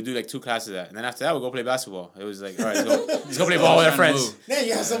 And we'd do like 2 classes of that. And then after that, we'd go play basketball. It was like, all right, let's go play ball with our friends. Man,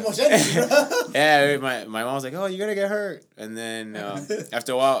 you have so much energy, bro. Yeah, my mom was like, oh, you're going to get hurt. And then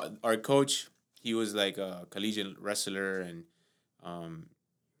after a while, our coach, he was like a collegiate wrestler, and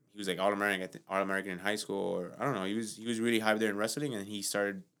he was like All-American in high school, or I don't know. He was really high there in wrestling, and he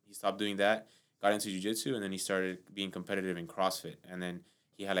stopped doing that, got into jiu-jitsu, and then he started being competitive in CrossFit. And then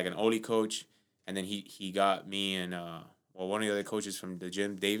he had like an Oli coach, and then he got me and one of the other coaches from the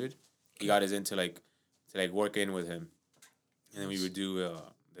gym, David, he got us into like work in with him, and then we would do the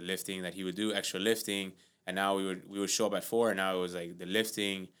lifting that he would do, extra lifting, and now we would show up at 4, and now it was like the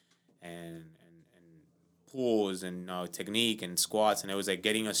lifting and pulls and technique and squats, and it was like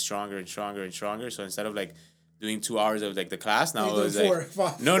getting us stronger and stronger and stronger. So instead of like doing 2 hours of like the class, now it was like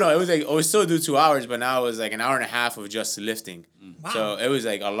 5. no, it was like, we still do 2 hours, but now it was like an hour and a half of just lifting. Wow. So it was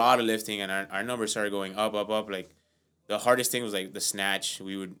like a lot of lifting, and our numbers started going up. Like the hardest thing was like the snatch.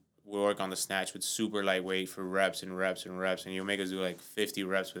 We would work on the snatch with super lightweight for reps, and you make us do like 50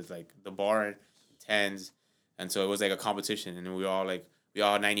 reps with like the bar 10s, and so it was like a competition, and we all had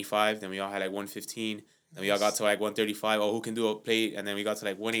 95, then we all had like 115, then we all got to like 135. Oh, who can do a plate? And then we got to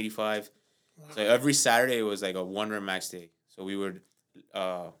like 185. So every Saturday was like a one rep max day. So we would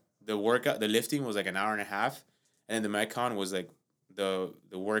the lifting was like an hour and a half, and then the Metcon was like the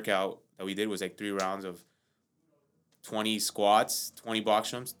workout that we did was like 3 rounds of 20 squats, 20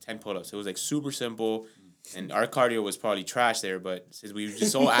 box jumps, 10 pull-ups. It was like super simple. And our cardio was probably trash there, but since we were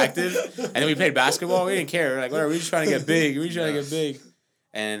just so active, and then we played basketball, we didn't care. We're like, whatever, we're just trying to get big. We're just trying to get big.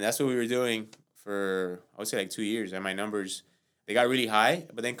 And that's what we were doing for, I would say, like 2 years. And my numbers, they got really high.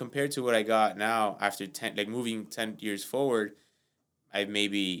 But then compared to what I got now, after 10, like moving 10 years forward, I've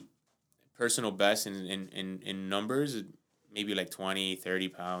maybe personal best in numbers, maybe like 20, 30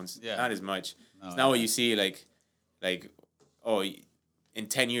 pounds. Yeah. Not as much. No, It's not what you see, like, oh, in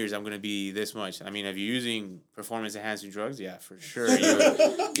 10 years, I'm going to be this much. I mean, if you're using performance-enhancing drugs, yeah, for sure.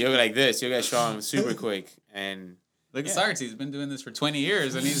 You're like this. You'll get strong super quick. And Look at Sarks. He's been doing this for 20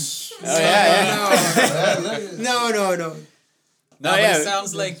 years, and he's... oh, yeah. No. No, but yeah. it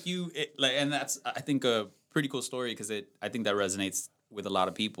sounds like and that's, I think, a pretty cool story, because I think that resonates with a lot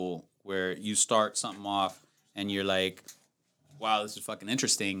of people, where you start something off, and you're like, wow, this is fucking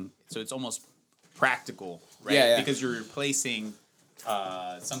interesting. So it's almost practical, right? Yeah. Because you're replacing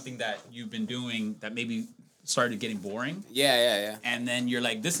something that you've been doing that maybe started getting boring, Yeah. and then you're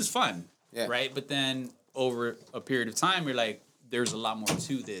like, this is fun, Yeah. right? But then over a period of time, you're like, there's a lot more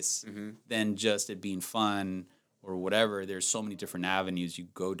to this than just it being fun or whatever. There's so many different avenues you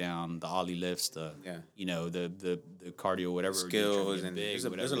go down, the ollie lifts, the the cardio, whatever, Skills, and there's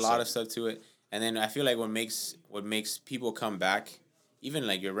a lot of stuff to it. And then I feel like what makes people come back, even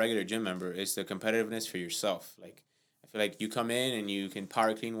like your regular gym member, is the competitiveness for yourself. Like, I feel like you come in and you can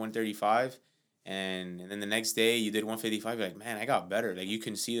power clean 135, and then the next day you did 155. You're like, man, I got better. Like, you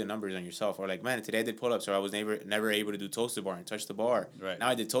can see the numbers on yourself. Or like, man, today I did pull-ups, or I was never able to do toaster bar and touch the bar. Right. Now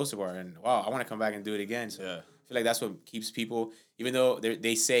I did toaster bar, and wow, I want to come back and do it again. So Yeah. I feel like that's what keeps people, even though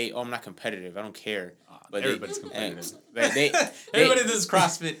they say, oh, I'm not competitive, I don't care. But everybody's competitive. Everybody that does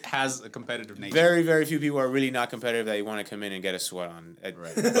CrossFit has a competitive nature. very, very few people are really not competitive that you want to come in and get a sweat on.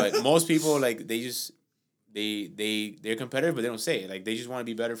 Right. But most people, like, they're competitive, but they don't say it. Like, they just want to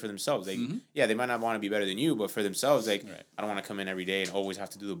be better for themselves. Like, yeah, they might not want to be better than you, but for themselves, like, Right. I don't want to come in every day and always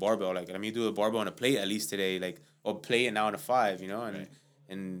have to do the barbell. Like, let me do the barbell on a plate at least today, like, or plate and now on a 5, you know? And Right.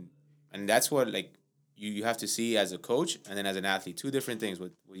 and that's what, like, you have to see as a coach and then as an athlete. Two different things.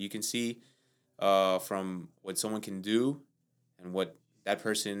 What you can see from what someone can do and what that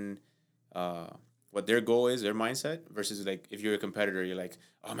person, what their goal is, their mindset, versus, like, if you're a competitor, you're like,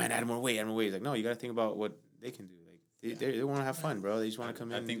 oh, man, add more weight. It's like, no, you got to think about what they can do. Like, they want to have fun, bro. They just want to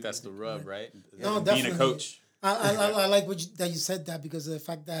come in. I think that's the rub, right? No, Being definitely. a coach. I like that you said that, because of the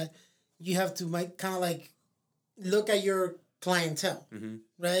fact that you have to kind of like look at your clientele,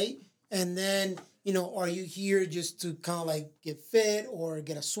 right? And then, are you here just to kind of like get fit or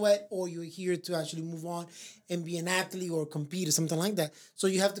get a sweat, or you're here to actually move on and be an athlete or compete or something like that? So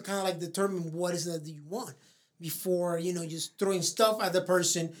you have to kind of like determine what is it that you want before, just throwing stuff at the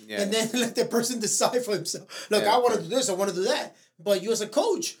person and then let the person decide for himself. Look, I want to do this, I want to do that. But you as a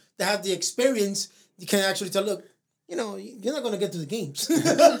coach that have the experience, you can actually tell, look, you're not going to get to the games. You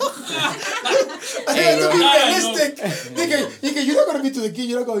have to be realistic. You're not going to be to the game.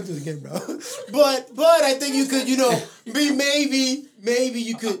 You're not going to the game, bro. But I think you could, maybe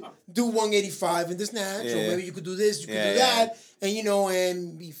you could do 185 in this snatch, or maybe you could do this, you could do that, and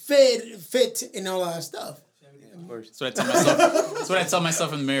and be fit and all that stuff. That's what I tell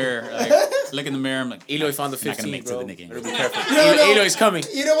myself in the mirror. Like, look in the mirror. I'm like, Eloy found the I'm not gonna 15, make bro. to the game. Better be careful. No. Eloy's coming.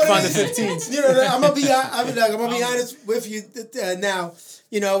 You know what? Found the it is? 15s. I'm gonna be honest with you now.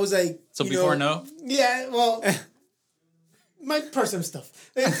 I was like, So before no? Yeah, well, my personal stuff.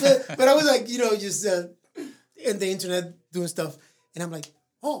 But I was like, just in the internet doing stuff, and I'm like,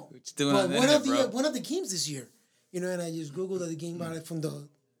 oh, doing well, on the when internet, are bro? the games this year? And I just googled the game about it from the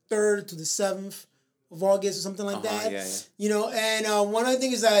 3rd to the 7th of August or something like that. And one of the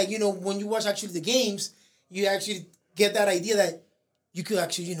things is that when you watch actually the games, you actually get that idea that you could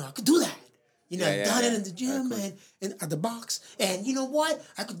actually I could do that. I've done it in the gym and at the box, and you know what?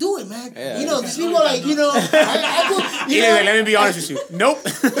 I could do it, man. These people are like, I could. Let me be honest with you. Nope.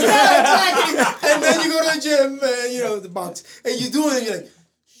 Exactly. And then you go to the gym, the box, and you do it, and you're like,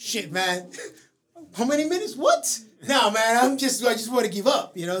 shit, man. How many minutes? What? No, man. I just want to give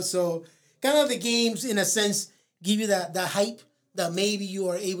up. So kind of the games, in a sense, give you that hype that maybe you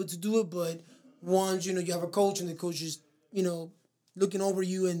are able to do it, but once you have a coach and the coach is looking over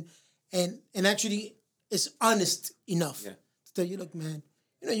you and actually is honest enough to tell you, look, man,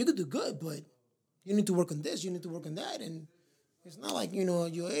 you could do good, but you need to work on this, you need to work on that, and It's not like, your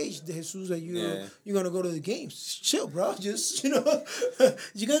age, Jesus, that Yeah. you're going to go to the games. Just chill, bro. Just, you're going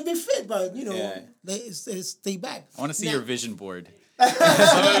to be fit, but, stay back. I want to see Now- your vision board.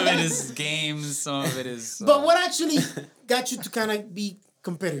 Some of it is games. Some of it is. But what actually got you to kind of be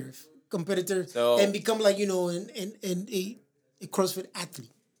competitor, So- and become like, a CrossFit athlete?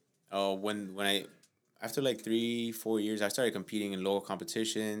 When I after like 3-4 years, I started competing in local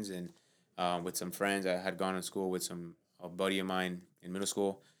competitions and with some friends. I had gone to school with a buddy of mine in middle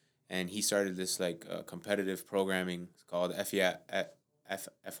school, and he started this like competitive programming called FYF,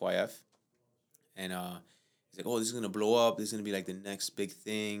 and he's like, "Oh, this is gonna blow up. This is gonna be like the next big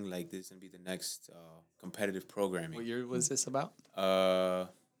thing. Like this is gonna be the next competitive programming." What year was this about?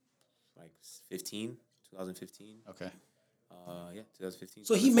 Like 2015. Okay. 2015.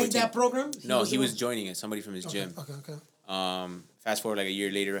 So he made 2014. that program? No, he the was one- joining it. Somebody from his gym. Okay. Fast forward like a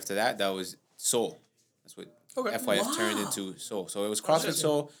year later after that, that was Soul. That's what FYF turned into Soul. So it was CrossFit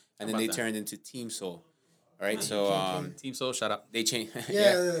Soul, and then about they that? turned into Team Soul. All right, so Team Soul, shut up. they changed.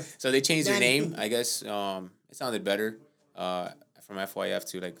 Yeah. So they changed their Danny. name. I guess it sounded better from FYF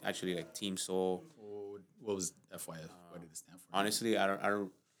to like actually like Team Soul. What was FYF? What did it stand for? Honestly, I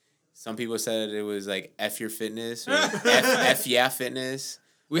don't. Some people said it was like F your fitness or F yeah fitness.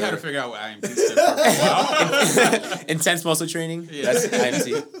 We had to figure out what IMT stood for a while. Intense muscle training. Yeah. That's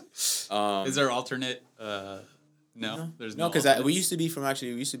IMT. Is there alternate? No, there's No, no. because alternates? we used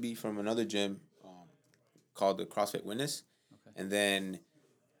to be from another gym called the CrossFit Witness, and then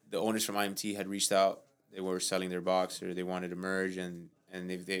the owners from IMT had reached out. They were selling their box, or they wanted to merge, and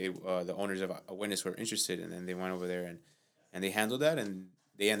the owners of Witness were interested, and then they went over there and they handled that, and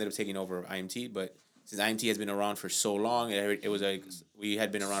they ended up taking over IMT. But since IMT has been around for so long, it was like we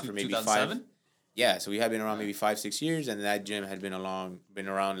had been around for maybe 2007? 5. Yeah, so we had been around maybe 5-6 years, and that gym had been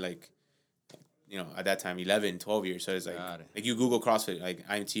around like, at that time 11, 12 years. So it's like Got it. like you Google CrossFit, like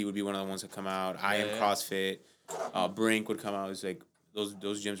IMT would be one of the ones that come out. I am yeah. CrossFit, Brink would come out. It's like those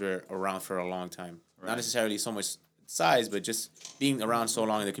gyms were around for a long time. Not necessarily so much size, but just being around so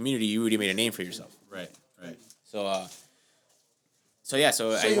long in the community, you already made a name for yourself. Right. So so yeah,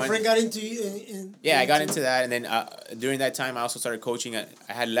 so So I your went. friend got into you? Yeah, I got into that, and then during that time, I also started coaching. I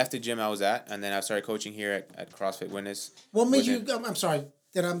had left the gym I was at, and then I started coaching here at CrossFit Witness. What made Within- you? I'm sorry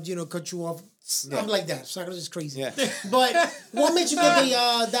that I'm cut you off. I'm like that. Cycles is crazy. Yeah. But what made you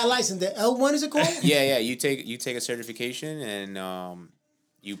get that license? The L1 is it called? Yeah. You take a certification, and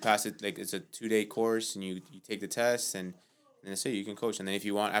you pass it. Like it's a 2-day course, and you take the test, and that's it. You can coach, and then if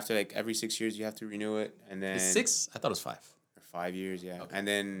you want, after like every 6 years, you have to renew it, and then It's 6? I thought it was 5. or 5 years, yeah. And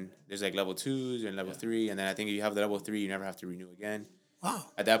then there's like level 2s and level 3, and then I think if you have the level 3, you never have to renew again. Wow.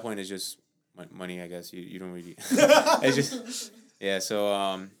 At that point, it's just money, I guess. You don't really. It's just yeah.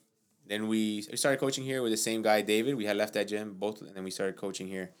 So then we started coaching here with the same guy, David. We had left that gym both, and then we started coaching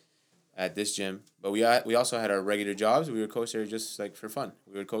here at this gym. But we also had our regular jobs. We would coach there just like for fun.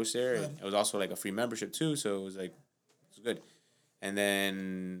 We would coach there. And it was also like a free membership too, so it was like it was good. And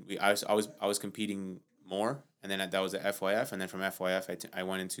then I was competing more, and then that was the FYF, and then from FYF I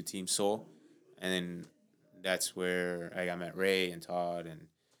went into Team Soul, and then that's where I met Ray and Todd,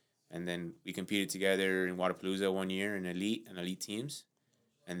 and then we competed together in Wadapalooza one year in elite teams,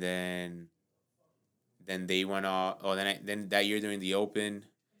 and then they went off. Oh, then that year during the Open,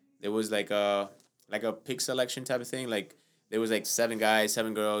 there was like a pick selection type of thing. Like there was like 7 guys,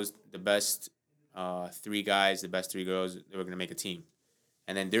 7 girls, the best 3 guys, the best 3 girls. They were gonna make a team,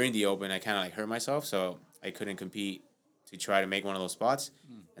 and then during the Open, I kind of like hurt myself, so I couldn't compete to try to make one of those spots.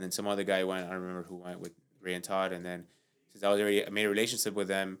 And then some other guy went. I don't remember who went with Ray and Todd, and then since I made a relationship with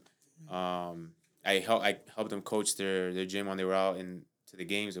them, I helped them coach their gym when they were out to the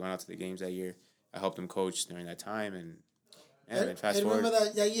games. They went out to the games that year. I helped them coach during that time, and then fast forward. I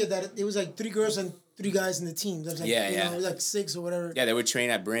remember that year that it was like 3 girls and 3 guys in the team. That was like, Yeah. it was like 6 or whatever. Yeah, they would train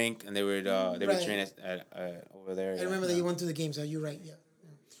at Brink, and they would train at over there. I remember that you went to the games. So you're right. Yeah.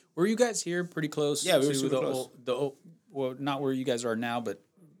 Were you guys here pretty close? Yeah, we were to super close. well, not where you guys are now, but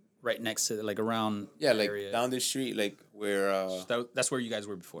right next to like around. Yeah, like area. down the street, like where. That's where you guys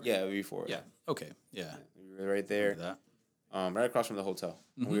were before. Yeah, before. Yeah. Okay. Yeah. We were right there. That. Right across from the hotel.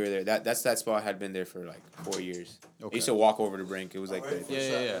 We were there. That spot had been there for like 4 years. I Okay. used to walk over to Brink. It was like right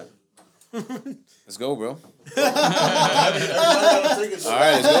there. Yeah. Let's go, bro. Everybody gotta take a All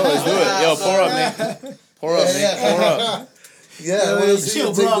right, let's do it. Yo, pour up, man. Pour up, man. Pour up. Yeah, I want to see you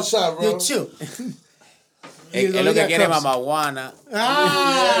chill, take bro. the shot, bro. Yo, chill. Here you go, lo look que at quiere cups. Mama Juana.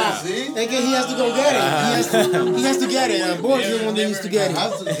 Ah, See? and he has to go get it. He has to get it. Boys are the one that needs to I get it.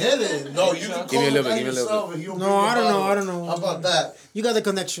 have to get it. No, you can Give me call a little the bit, guy give me a little yourself and he'll No, bring you I a don't know, bottle. I don't know. How about that? You got the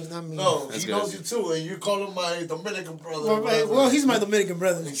connection, not me. No, That's he good. knows you too, and you call him my Dominican brother. Well, he's my Dominican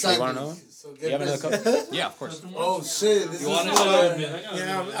brother. Exactly. You wanna know? So You get have another busy. cup? Yeah, of course. Oh shit! This is want a it? shot.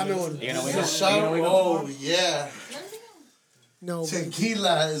 Yeah, I'm in one. You gonna win? This is a shot. Oh yeah, No,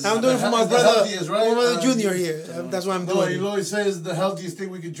 tequila is. I'm doing it for my is the brother, healthiest, right? my brother Junior here. That's why I'm No, doing he it. always says the healthiest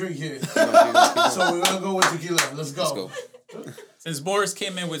thing we can drink here. So we're gonna go with tequila. Let's go. Since Boris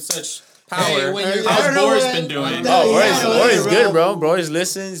came in with such power, Hey, when you're- I how's don't know Boris what- been doing? Yeah, Oh, yeah, Boris is bro. good, bro. Boris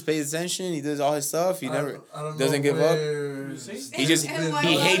listens, pays attention. He does all his stuff. He never I don't doesn't know give up. where- He just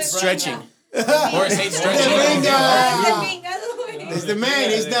he hates stretching. Boris hates stretching. Venga. It's the man.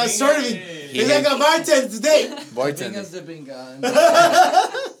 He's not serving. He's like a bartender today. Bartender. Pingas de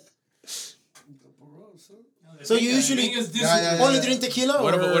pinga. So you usually Yeah. only drink tequila?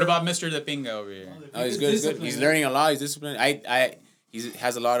 What about Mr. The Pinga over here? Oh, he's good. He's good. He's learning a lot. He's disciplined. He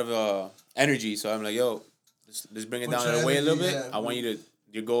has a lot of energy. So I'm like, yo, let's bring it Put down your the way a little energy, bit. yeah. I want you to.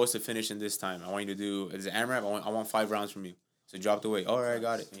 Your goal is to finish in this time. I want you to do as an AMRAP. I want 5 rounds from you. So drop the weight. All right, I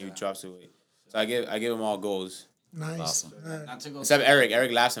got it. And he drops the weight. So I give him all goals. Nice. Awesome. Not to go. Except Eric.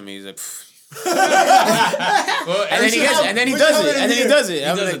 Eric laughs at me. He's like, pfft. Well, and then he gets, and then he Which does one it, and then he here? does it.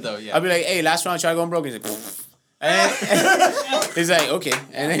 I'm does like, it though, yeah. I'll be like, hey, last round, try to go unbroken. He's like, pfft. And he's like, okay,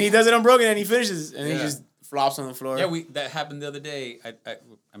 and then he does it unbroken, and he finishes, and he Yeah. just flops on the floor. yeah, that happened the other day.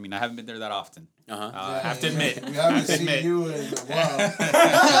 I mean, I haven't been there that often. Uh-huh. I have to admit. We haven't seen admit. you in a while.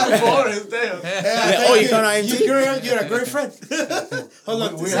 Boris, damn. Oh, you come on IMT? You're a great friend. Hold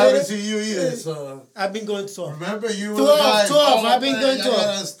on. We say haven't that. seen you either. So I've been going to 12. remember, you were 12, the guy. 12. I've been man, going I 12.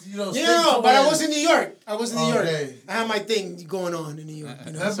 gotta, you know, stick Yeah, to but I it. was in New York. Okay. I had my thing going on in New York.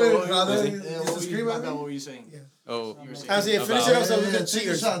 You know? Remember, brother, you Yeah, used what to were scream you, at what me? were you saying? Oh, I was saying, finish it up so we can Take the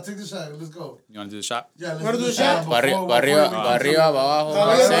cheers. shot. Take the shot. Let's go. you want to do the shot? Yeah, Wanna do the shot? Pa arriba, pa arriba, pa arriba, pa abajo,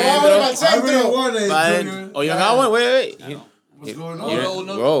 pa Arriba, centro. pa I really centro. want it, Pa Junior. adentro. Oh, you got one? Wait. What's going You- on?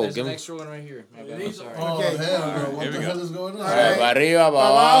 No, Bro, there's give an him- extra one right here. My bad, I'm sorry. Oh, Okay. hell, bro. What Here the we hell go. is going on? Alright. Pa arriba, pa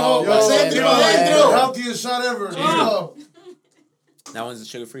abajo, abajo, pa pa centro, centro, pa The adentro. healthiest shot ever. Let's go. That one's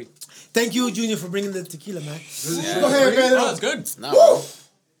sugar free. Thank you, Junior, for bringing the tequila, man. Yeah. Go ahead, Oh, Pedro. it's good. Nah, bro.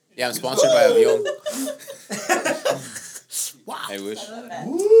 Yeah, I'm sponsored by Avion. I wish.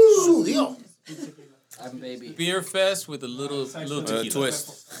 Sudio. I'm baby. Beer fest with a little tequila.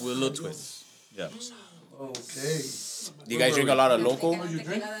 Twist. With a little twist. Yeah. Okay. Do you guys drink a lot of local?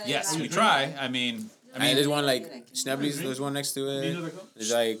 Yes, we try. I mean, There's one like Schnebley's. There's one next to it.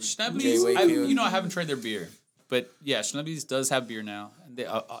 There's like Schnebley's. Jay Wakefield. I haven't tried their beer, but yeah, Schnebley's does have beer now. And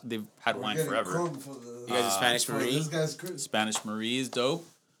they've had wine Getting forever. crunk for the- You guys are Spanish for Marie. This guy's crazy. Spanish Marie is dope.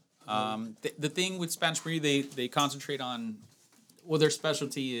 The thing with Spanish Marie, they concentrate on, well, their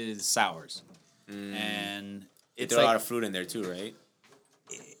specialty is sours, and They it's throw a lot like of fruit in there too, right?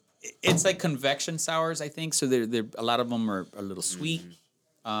 it's like convection sours, I think. So they're a lot of them are a little sweet.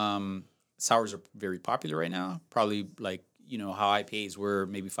 Sours are very popular right now. Probably like how IPAs were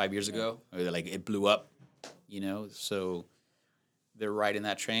maybe 5 years ago. Or they're like it blew up, So they're right in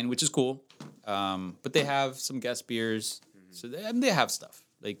that train, which is cool. But they have some guest beers, so they have stuff.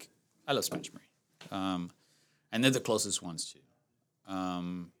 Like I love Spanish Marie, and they're the closest ones too.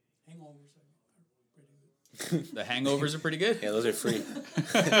 The hangovers are pretty good. Yeah, those are free.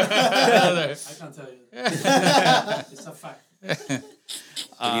 I can't tell you. It's a fact.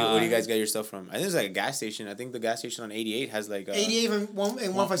 Where do you guys get your stuff from? I think there's like a gas station. I think the gas station on 88 has like a 88 and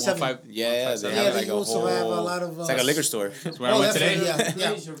 157. yeah, they Yeah, have they like a also whole. have a lot of. It's like a liquor store. That's where I went today. definitely,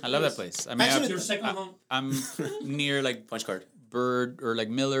 yeah. I love that place. I mean, Actually, Your second home. I'm near like Punch card. Bird or like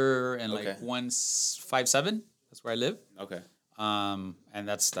Miller and Okay. like 157. That's where I live. Okay. And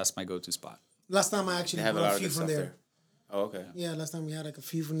that's my go-to spot. Last time I actually They have a brought lot a of few good from stuff there. there. Oh, okay. Yeah, last time we had like a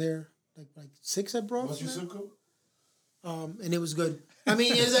few from there, like 6 I brought. What's your from suco? there. And it was good. I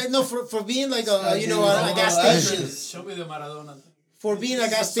mean, it's like, no, for being like a a gas Oh, station, Show me the Maradona. for being a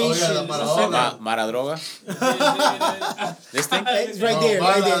gas Oh, station, yeah, the Maradona. Maradroga. This thing? it's right there,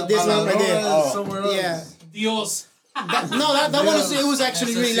 right there. This one right there. Maradona is somewhere else. Yeah. Dios. That one it was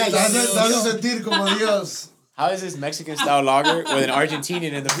actually really nice. Dale sentir como Dios. How is this Mexican style lager with an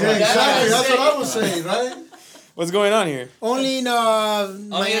Argentinian in the Yeah, front? exactly. That's what I was saying, right? What's going on here? Only in Only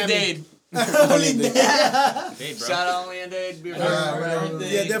Miami. a date. Only in Dade. Hey, bro. Shout out only a date. Beer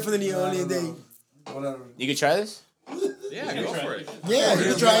Yeah, definitely only in Dade. Whatever. You can try this? Yeah, go for it. Yeah, you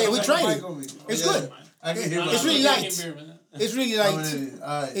can try it. We tried it. It's good. I can hear It's really light. It's really light.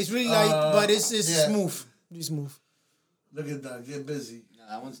 Alright. It's really light, but it's yeah. smooth. It's smooth. Look at that. Get busy.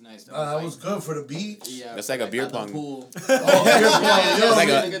 that one's nice. That was good for the beach. Yeah, That's like a beer at the pong. pool. Oh, beer pong. Yo, That's like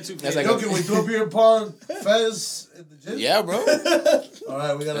That's like yo, can we do a beer pong fez in the gym? Yeah, bro. All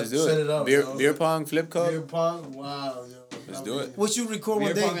right, we gotta Let's do set it. it up. Beer pong, flip cup. Beer pong. Wow, yo. Let's do it. What you record Beer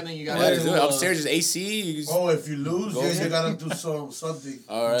one day? pong, and then you Yeah, gotta let's do it. Upstairs is AC. You just, Oh, if you lose, Go you ahead. gotta do something.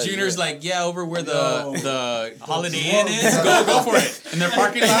 all right. Junior's like, yeah, over where Yo. the Holiday Whoa. Inn is. Go for it. In their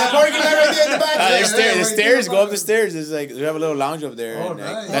parking lot. Parking lot right there in the back. There's Yeah, stairs. right The stairs. there. Go up the stairs. There's like we have a little lounge up there. Oh, and,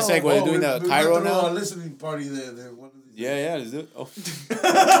 like, nice. that's like what they're doing the we Cairo got to throw now. a listening party there. One of these Yeah, let's do it. Oh.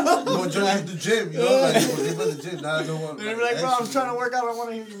 You want to join the gym, you know? Like, you want to go to the gym. Now I don't want They're like, bro, I'm trying to work out. I want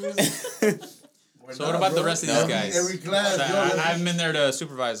to hear your music. So what about the rest of these guys? Every class, So yo, I haven't been there to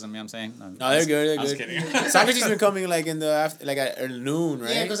supervise them. You know what I'm saying? No, they're good. They're I was good. kidding. Socrates been coming like in the after, like at noon,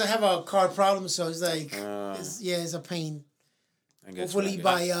 right? Yeah, because I have a car problem, so it's like, Uh, it's a pain. I guess Hopefully right.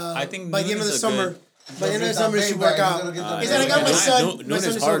 by I think by the noon end of the is a summer, good- by the end of the Get summer, that it should payback. work He's out. gonna get that Is that I got my payback. son? Noon My son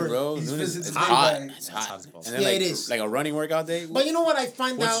is is hard, over. bro. He's Noon is visiting it's the hot. payback. It's hot. Sounds cold. And then Yeah, like, it is. like a running workout day. But you know what I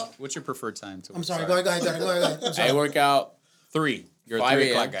find out? What's your preferred time to? I'm sorry. Go ahead. Go ahead. I'm I sorry. work out 3. You're a 5 3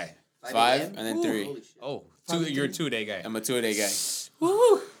 a.m. o'clock guy. 5 and then 3. Holy shit. Oh, you're a 2-day guy. I'm a 2-a-day guy.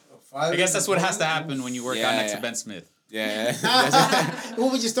 I guess that's what has to happen when you work out next to Ben Smith. Yeah. We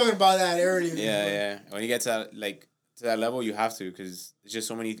were just talking about that earlier. Yeah. When you get to that level, you have to because it's just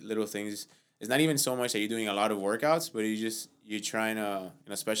so many little things. It's not even so much that you're doing a lot of workouts, but you're trying to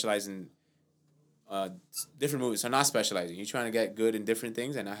specialize in different moves. So not specializing. You're trying to get good in different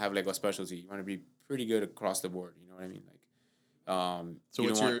things and not have like a specialty. You want to be pretty good across the board. You know what I mean? Like, So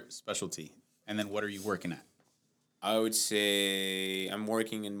what's your specialty? And then what are you working at? I would say I'm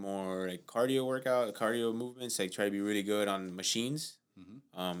working in more like cardio movements. Like try to be really good on machines.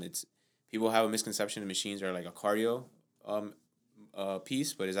 It's people have a misconception that machines are like a cardio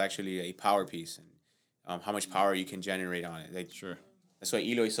piece, but it's actually a power piece and how much power you can generate on it. Like Sure. that's why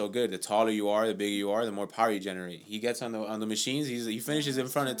Eloy's so good. The taller you are, the bigger you are, the more power you generate. He gets on the machines. He finishes in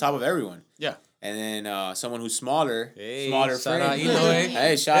front and top of everyone. Yeah. And then someone who's smaller, Hey, smaller shout out frame. Eloy.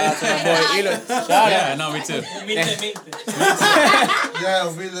 Hey, shout out to my boy Eloy. Shout out. Yeah, no, me too. Yeah,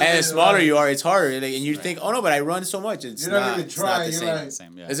 really. And the smaller you are, it's harder. Like, and you think, oh no, but I run so much. It's You're not not. even It's trying, not the you're same. like-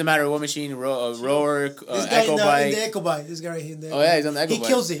 Same, yeah. Doesn't matter what machine, rower, This guy echo in bike. the Echo Bike. This guy right here. In the Oh yeah, he's on the echo He bike.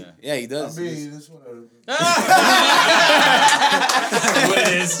 kills it. Yeah, he I does. mean, this one. What it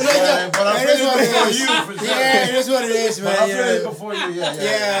is. But I'm It is feeling what it before is. you, for sure. Yeah, it is what it is, But man. I'm you feeling know. before you, yeah.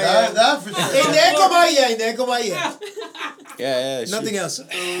 Yeah. That for sure. In the Echo Bike, yeah. In the Echo Bike, yeah. Yeah. Nothing else.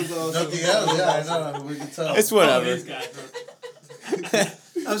 Nothing else, yeah, I know. We can tell. It's whatever.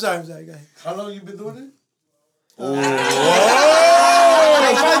 I'm sorry. Go ahead. How long you been doing it?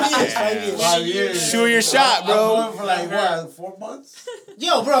 Like 5 years. 5 years. 5 years. Shoot your shot, I'm bro. going for like, what, 4 months?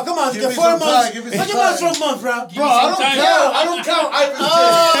 Yo, bro, come on. Give Get me 4 some months. time, give me What some you want time. for a month, bro? Bro, I don't count. I don't count. I'm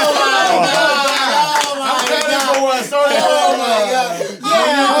counting for when I started. Oh my God.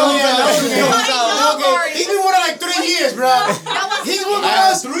 Okay. He's been with her like 3 years, bro. He's been with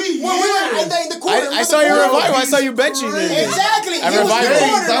us 3 when we were in the corner. I saw you revival. I saw you benching it. Exactly. I He was in the revived it.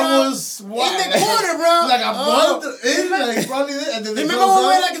 corner, That bro. was what? In the corner, bro. Like a month in, like probably, and then they Remember when we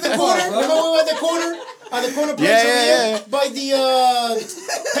were closed like in the down? corner? Come on, Remember bro. when we were at the corner? At the corner place Yeah, over yeah, here? yeah. By the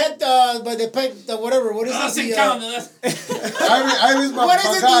pet, by the pet, whatever. What is That's it? it, The, count. I miss my what is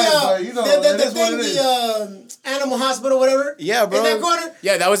it? guys, The, but you know, the it is what thing, it is. the animal hospital, whatever. Yeah, bro. In that corner.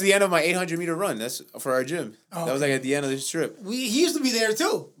 Yeah, that was the end of my 800-meter run. That's for our gym. That was like at the end of this trip. He used to be there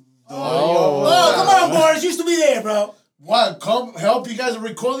too. Oh. Oh, come on, Boris. Used to be there, bro. What? Come help you guys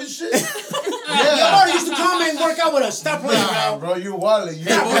record this shit? Your Boris used to come and work out with us. Stop playing, Nah, bro. bro, you're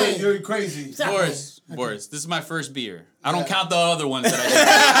wildin'. You're crazy. Stop Boris, this is my first beer. I don't count the other ones that I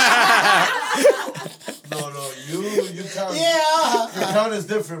No, you count. Yeah. Your count is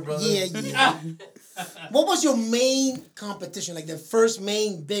different, brother. Yeah. What was your main competition? Like the first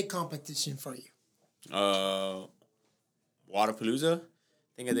main big competition for you? Waterpalooza.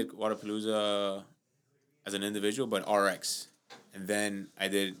 I think I did Waterpalooza as an individual, but RX. And then I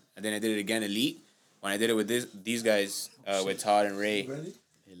did it again Elite. When I did it with these guys, with Todd and Ray. Ready?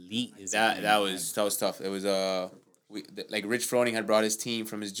 Elite is That was tough. It was like Rich Froning had brought his team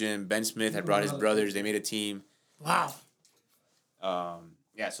from his gym. Ben Smith had brought his brothers. They made a team. Wow.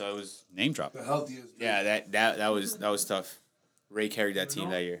 Yeah, so it was name drop. The healthiest. yeah that was tough. Ray carried that team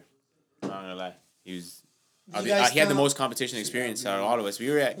that year. I'm not gonna lie. He was. You guys he had the count- most competition experience out of all of us. We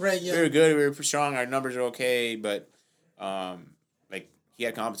were Right, yeah. we were good. We were strong. Our numbers are okay, but like he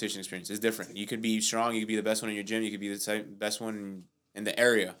had competition experience. It's different. You could be strong. You could be the best one in your gym. You could be the best one in the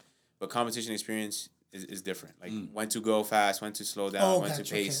area, but competition experience is different. Like when to go fast, when to slow down, when to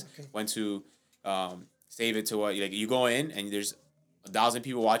gotcha, pace, okay. when to save it to what like you go in and there's 1,000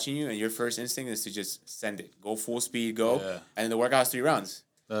 people watching you, and your first instinct is to just send it, go full speed, go, Yeah. and then the workout's 3 rounds.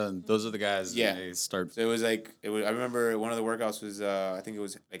 Those are the guys. Yeah. They start. So it was like I remember one of the workouts was I think it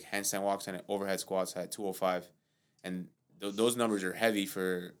was like handstand walks and overhead squats at 205, and those numbers are heavy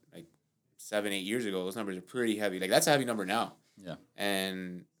for like 7-8 years ago. Those numbers are pretty heavy. Like that's a heavy number now. Yeah.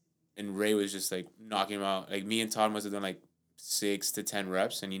 And Ray was just like knocking him out. Like me and Todd must have done like 6 to 10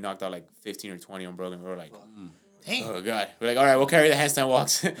 reps, and he knocked out like 15 or 20 on Brogan. We were like, oh god. We're like, all right, we'll carry the handstand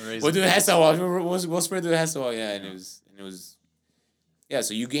walks. We'll do the handstand walks. We'll sprint through the handstand walk. Yeah, and it was. Yeah,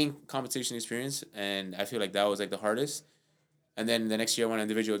 so you gain competition experience, and I feel like that was like the hardest. And then the next year I went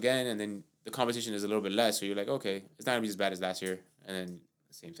individual again, and then the competition is a little bit less. So you're like, okay, it's not gonna be as bad as last year. And then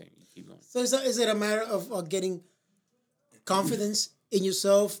the same thing, you keep going. So is it a matter of getting confidence in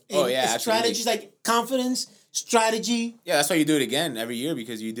yourself? And absolutely. strategies, like confidence, strategy. Yeah, that's why you do it again every year,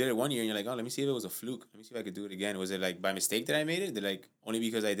 because you did it one year and you're like, oh, let me see if it was a fluke. Let me see if I could do it again. Was it like by mistake that I made it? Did like only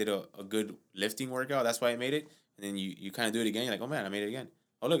because I did a good lifting workout, that's why I made it? And then you kind of do it again. You're like, oh man, I made it again.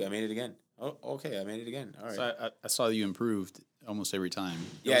 Oh look, I made it again. Oh okay, I made it again. All right. So I saw you improved almost every time.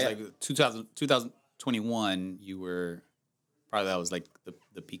 Yeah, It was like 2021, you were probably that was like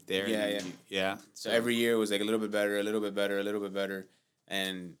the peak there. Yeah. Yeah. So every year was like a little bit better, a little bit better, a little bit better,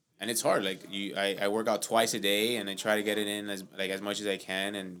 and it's hard. Like I work out twice a day, and I try to get it in as much as I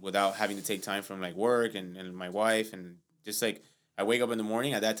can, and without having to take time from like work and my wife, and just like I wake up in the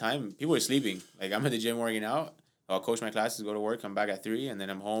morning. At that time, people are sleeping. Like I'm at the gym working out. I'll coach my classes, go to work, come back at 3, and then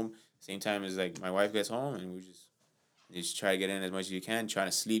I'm home same time as like my wife gets home, and we just try to get in as much as you can. Trying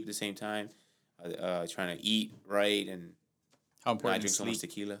to sleep at the same time, trying to eat right, and How not important drink is so much sleep?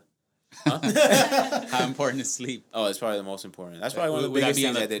 tequila. How important is sleep? Oh, it's probably the most important. That's probably one of the Would that biggest be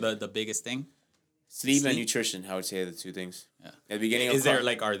things on I did. the biggest thing? Sleep and Sleep? nutrition, I would say, are the 2 things. Yeah. At the beginning of Is there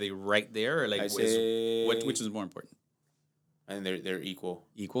like are they right there or like I'd say which is more important? I think they're equal.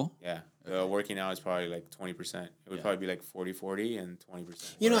 Equal? Yeah. Working out is probably like 20%. It would probably be like 40-40 and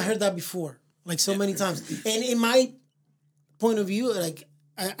 20%. You know, I heard that before, like so many times. And in my point of view, like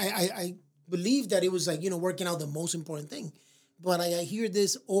I believe that it was like, working out the most important thing. But I hear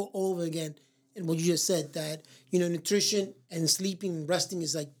this all over again. And what you just said, that, nutrition and sleeping and resting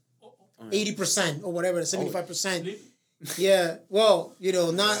is like 80% or whatever, 75%. Yeah, well,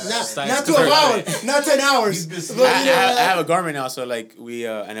 not 12 hours, not 10 hours. But, I have a Garmin now, so like we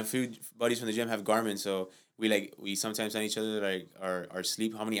and a few buddies from the gym have Garmin, so we sometimes send each other like our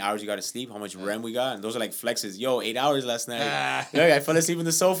sleep, how many hours you got to sleep, how much REM we got, and those are like flexes. Yo, 8 hours last night. Look, I fell asleep on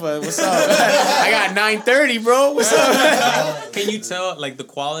the sofa. What's up? I got 9:30, bro. What's up? Can you tell like the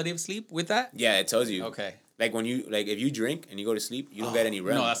quality of sleep with that? Yeah, it tells you. Okay. Like when you if you drink and you go to sleep, you don't get any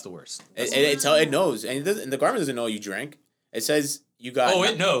REM. No, that's the worst. It knows, and the Garmin doesn't know you drank. It says you got. Oh,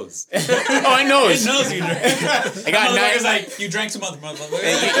 it knows. Oh, it knows. It knows you drank. I got 9. It's like you drank some other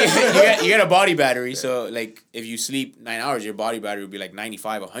you get a body battery, so like if you sleep 9 hours, your body battery would be like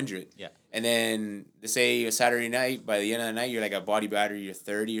 95, 100. Yeah. And then say a Saturday night, by the end of the night, you're like a body battery, you're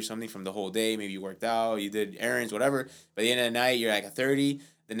 30 or something from the whole day. Maybe you worked out, you did errands, whatever. By the end of the night, you're like a 30.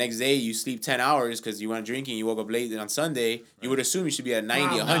 The next day, you sleep 10 hours because you went drinking, you woke up late on Sunday. Right. You would assume you should be at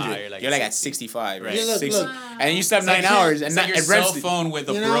 90, 100. You're like at 65, right? Yeah, look. And then you slept 9 hours. It's And like your and cell REM phone with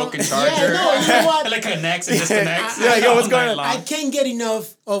a You know? broken charger. Yeah, no, you know what? Like connects and disconnects. You're like, yo, what's all going night on? long. I can't get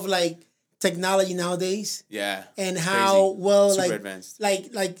enough of like technology nowadays Yeah. and It's how crazy. well Super like advanced.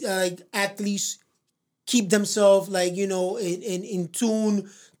 like athletes keep themselves like in tune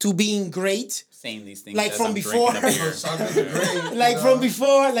to being great. Saying these things Like as from I'm before. drinking a beer. Soccer's great. Like from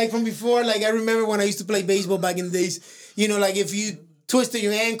before, like I remember when I used to play baseball back in the days, like if you twisted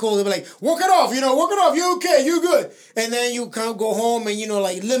your ankle, they were like, work it off, you okay, you good. And then you kind of go home and,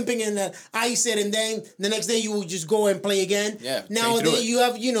 like limping and ice it, and then the next day you will just go and play again. Yeah, train through Nowadays it. you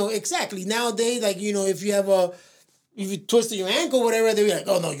have, exactly. Nowadays, like, if you twisted your ankle, whatever, they'll be like,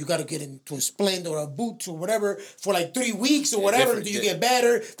 oh no, you got to get into a splint or a boot or whatever for like 3 weeks or whatever different, until you yeah. get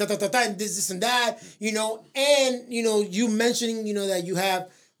better, and this and that, and, you mentioning, that you have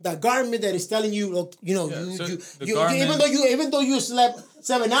the Garmin that is telling you, look, so the you Garmin- even though you slept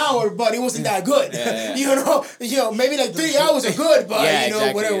 7 hours, but it wasn't that good. Yeah. Maybe like 3 hours are good, but Yeah,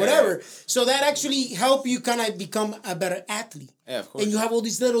 exactly, whatever. So that actually help you kind of become a better athlete. Yeah, of course. And you have all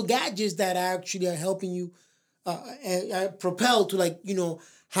these little gadgets that actually are helping you propel to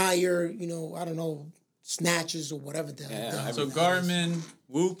higher, I don't know, snatches or whatever the hell. So Garmin,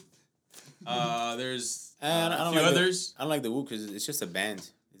 Whoop. There's And a few others. I don't like the Whoop because it's just a band.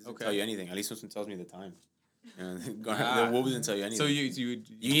 It doesn't Okay. tell you anything. At least this one tells me the time. The Whoop doesn't tell you anything. So you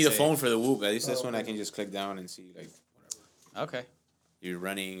need a phone for the Whoop. At least this one I can just click down and see like whatever Okay. you're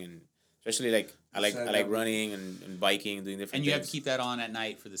running, and Especially like I like running and biking and doing different. And you have things. to keep that on at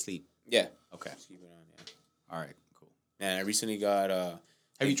night for the sleep. Yeah. Okay. Just keep it on. Yeah. All right. Cool. And I recently got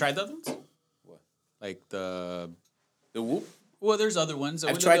Have you tried the other ones? What? Like the Whoop. Well, there's other ones.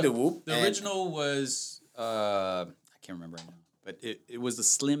 I've tried the Whoop. The original was I can't remember right now, but it was the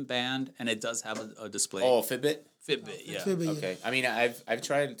slim band, and it does have a display. Oh, Fitbit. Fitbit, yeah. Fitbit, yeah. Okay. I mean, I've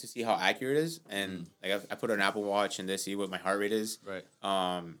tried to see how accurate it is, and like I put an Apple Watch and they see what my heart rate is. Right.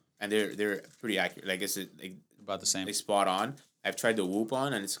 And they're pretty accurate. Like it's like About the same. they spot on. I've tried the Whoop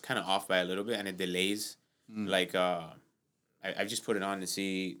on, and it's kind of off by a little bit, and it delays. Like I've just put it on to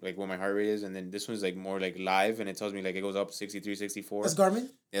see like what my heart rate is, and then this one's like more like live, and it tells me like it goes up 63, 64. That's Garmin?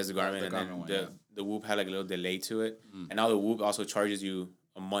 Yeah, it's the Garmin, the and Garmin then one, the Whoop had like a little delay to it, and now the Whoop also charges you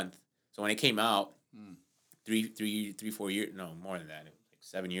a month. So when it came out, 4 years, no more than that, like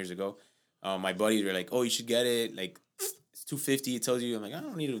 7 years ago, my buddies were like, "Oh, you should get it. Like it's $250. It tells you." I'm like, I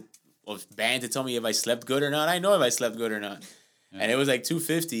don't need a band to tell me if I slept good or not. I know if I slept good or not, and it was like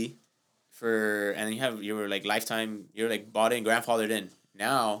 $250 for, and you were like lifetime. You're like bought in, grandfathered in.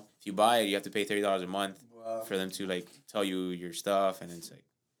 Now if you buy it, you have to pay $30 a month for them to like tell you your stuff, and it's like,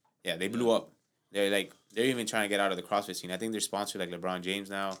 yeah, they blew up. They're even trying to get out of the CrossFit scene. I think they're sponsored like LeBron James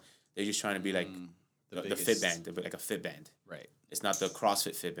now. They're just trying to be like the Fit Band, like a Fit Band. Right. It's not the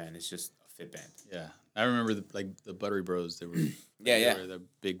CrossFit Fit Band. It's just a Fit Band. Yeah. I remember the Buttery Bros. They were Yeah. They were the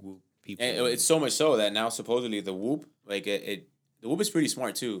big Whoop people. And it's so much so that now supposedly the Whoop, like the Whoop is pretty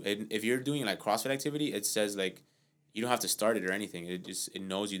smart too. If you're doing like CrossFit activity, it says like you don't have to start it or anything. It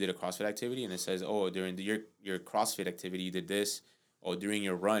knows you did a CrossFit activity, and it says, oh, during your CrossFit activity you did this, or during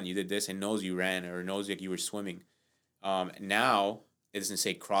your run you did this. It knows you ran, or it knows like you were swimming. Now it doesn't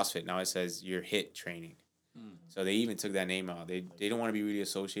say CrossFit. Now it says your HIIT training. So they even took that name out. They don't want to be really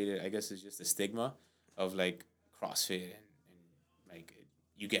associated. I guess it's just the stigma of like CrossFit and like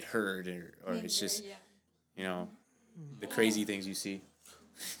you get hurt or it's just the crazy things you see.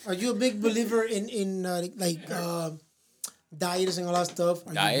 Are you a big believer in diets and all that stuff?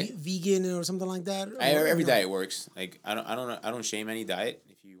 Are Diet? you vegan or something like that? Every diet works. Like I don't shame any diet.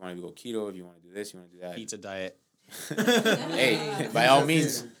 If you want to go keto, if you want to do this, you want to do that. Pizza diet. Hey, by all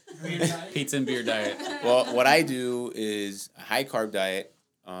means. Pizza and beer diet. Well, what I do is a high carb diet.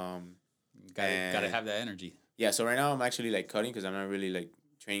 Gotta have that energy. Yeah, so right now I'm actually like cutting because I'm not really like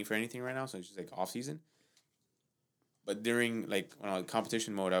training for anything right now, so it's just like off season. But during like when I was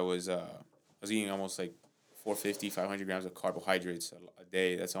competition mode, I was eating almost like 450, 500 grams of carbohydrates a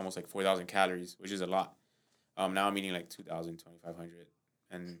day. That's almost like 4,000 calories, which is a lot. Now I'm eating like 2,000, 2,500,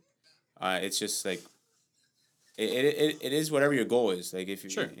 and it's just like it is whatever your goal is. Like if you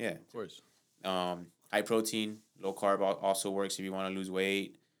Of course. High protein, low carb also works if you want to lose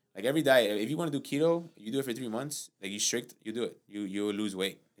weight. Like every diet, if you want to do keto, you do it for 3 months. Like you strict, you do it. You will lose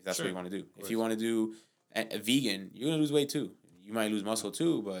weight if that's what you want to do. If you want to do a vegan, you're gonna lose weight too. You might lose muscle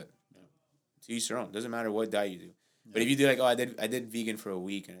too, but to each their own. Doesn't matter what diet you do. Yeah. But if you do like, I did vegan for a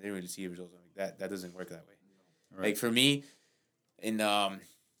week and I didn't really see results like that doesn't work that way. Right. Like for me,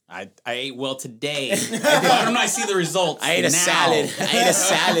 I ate well today. Why don't I see the results? I ate a salad.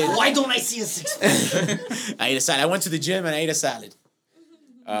 Why don't I see a six-pack? I ate a salad. I went to the gym and I ate a salad.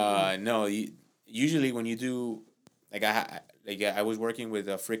 No, usually when you do I was working with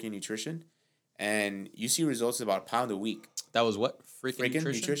Freaking Nutrition, and you see results about a pound a week. That was what? Freaking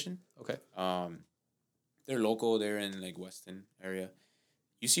Nutrition. Okay. They're local. They're in like Weston area.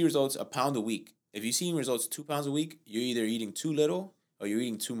 You see results a pound a week. If you're seeing results 2 pounds a week, you're either eating too little or you're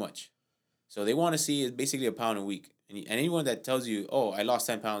eating too much. So they want to see is basically a pound a week. And anyone that tells you, oh, I lost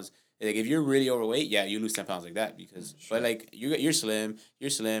 10 pounds, like if you're really overweight, yeah, you lose 10 pounds like that because, but like you're slim,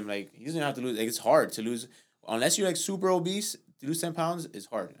 like he doesn't have to lose. Like it's hard to lose unless you're like super obese. To lose 10 pounds is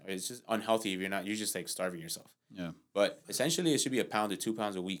hard. It's just unhealthy if you're not. You're just like starving yourself. Yeah. But essentially, it should be a pound to 2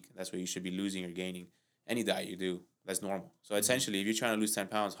 pounds a week. That's what you should be losing or gaining. Any diet you do, that's normal. So essentially, if you're trying to lose 10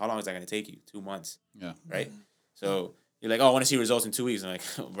 pounds, how long is that going to take you? 2 months. Yeah. Right. So you're like, oh, I want to see results in 2 weeks. I'm like,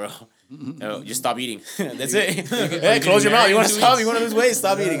 oh, bro, no, just stop eating. That's it. Hey, close your mouth. You want to stop? You want to lose weight?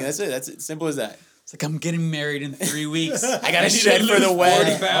 Stop eating. That's it. That's it. Simple as that. It's like I'm getting married in 3 weeks. I gotta shed for the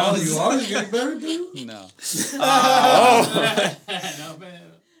wedding. Oh, you are getting married, dude? No. No,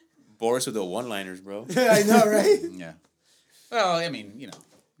 man. Boris with the one-liners, bro. I know, right? Yeah. Well, I mean,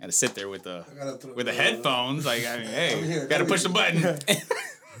 got to sit there with the headphones. Like, I mean, hey, got to push the button.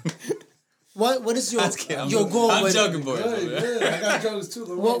 What is your goal? I'm joking, Boris. Good. I got jokes too.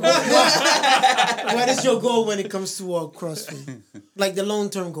 What is your goal when it comes to CrossFit? Like the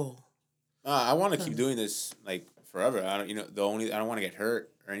long-term goal? I want to keep doing this like forever. I don't, I don't want to get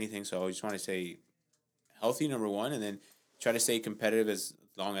hurt or anything. So I just want to stay healthy, number one, and then try to stay competitive as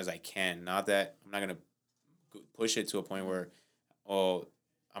long as I can. Not that I'm not gonna push it to a point where, oh,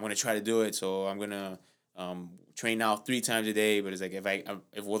 I'm gonna try to do it, so I'm gonna train now 3 times a day. But it's like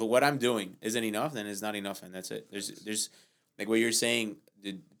if what I'm doing isn't enough, then it's not enough, and that's it. There's like what you're saying.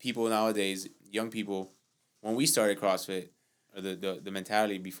 The people nowadays, young people, when we started CrossFit, or the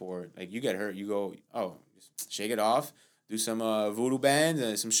mentality before, like you get hurt, you go, oh, just shake it off. Do some voodoo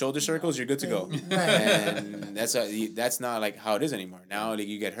bands, some shoulder circles. You're good to go, and that's not like how it is anymore. Now, like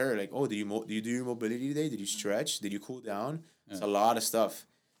you get hurt, like do you do your mobility today? Did you stretch? Did you cool down? It's a lot of stuff,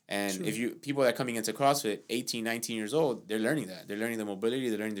 and if people that are coming into CrossFit, 18, 19 years old, they're learning that. They're learning the mobility.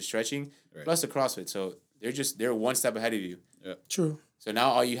 They're learning the stretching, plus the CrossFit. So they're one step ahead of you. Yeah. True. So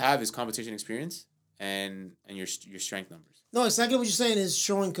now all you have is competition experience and your strength numbers. No, exactly what you're saying is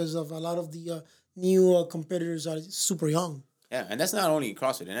showing because of a lot of the new competitors are super young. Yeah, and that's not only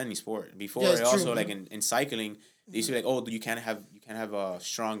CrossFit, in any sport. Before, also like in cycling, they used to be like, oh, you can't have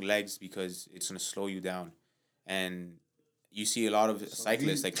strong legs because it's gonna slow you down, and you see a lot of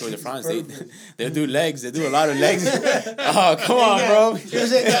cyclists like Tour de France. They do legs. They do a lot of legs. Oh, come on, bro!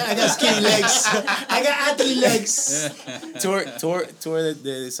 I got skinny legs. I got athlete legs. Tour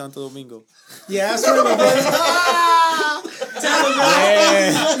de Santo Domingo. Yeah, that's right, my brother. Tell him, bro.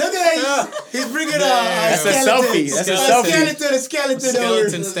 Look at that. He's bringing That's a selfie. That's a selfie.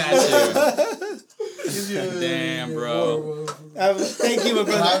 Skeleton statue. Damn, bro. Thank you, my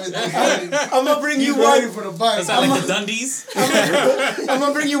brother. I'm gonna bring you one for the bike. That's not like the Dundies. I'm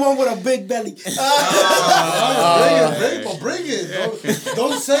gonna bring you one with a big belly. Bring it.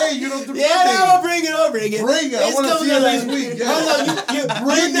 Don't say you don't do Yeah, I'll bring it. Bring it. I want to see it next week. Yeah. Hold on,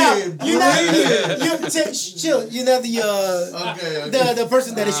 you're not chill. You're not the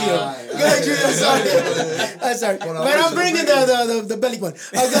person that is here. Go ahead, Julie. I'm sorry. But I'm bringing the belly one. Go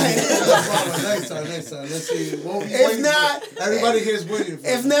ahead. Next time. Let's see. If not, everybody here is waiting for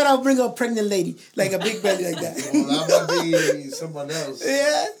if not, I'll bring a pregnant lady, like a big belly like that. Well, that might be someone else.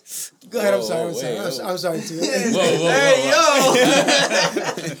 Yeah. Go ahead. I'm sorry too.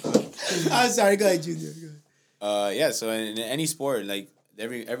 I'm sorry. Go ahead, Junior. Yeah. So in any sport, like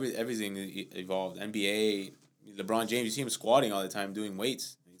everything evolved. NBA, LeBron James, you see him squatting all the time, doing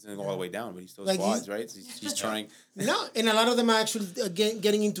weights. He doesn't go all the way down, but he still squats, right? He's trying. No, and a lot of them are actually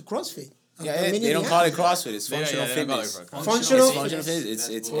getting into CrossFit. Yeah, they don't call it CrossFit. It's functional fitness. Functional fitness.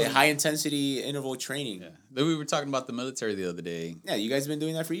 It's high intensity interval training. Yeah. We were talking about the military the other day. Yeah, you guys have been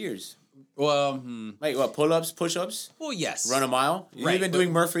doing that for years. Well, like what? Pull-ups, push-ups. Well, yes. Run a mile. You've been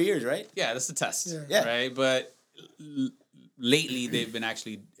doing Murph for years, right? Yeah, that's the test. Yeah. Right, but lately they've been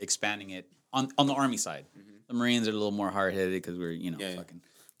actually expanding it on the Army side. Mm-hmm. The Marines are a little more hard-headed because we're fucking.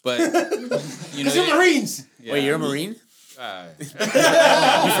 But you're Marines. Yeah. Wait, you're a Marine? You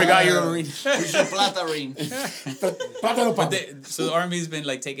forgot you're a Marine. Plata-rine. So the Army's been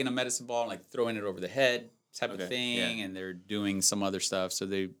like taking a medicine ball and like throwing it over the head type of thing, and they're doing some other stuff. So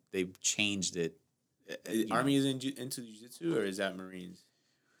they've changed it. Army is into jiu-jitsu, or is that Marines?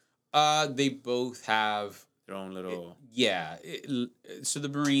 They both have their own little. So the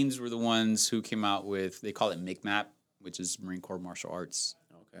Marines were the ones who came out with, they call it MCMAP, which is Marine Corps Martial Arts.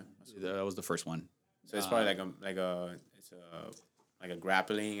 Okay, that was the first one. So it's probably like a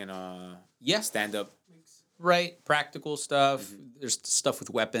grappling and a stand up. Right, practical stuff. Mm-hmm. There's stuff with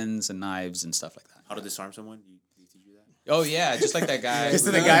weapons and knives and stuff like that. How to disarm someone? Do you teach you that? Oh yeah, just like that guy. Just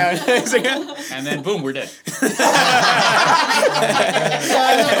the guy. And then boom, we're dead. That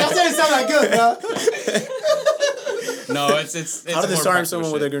doesn't sound like good, bro. No, it's how to disarm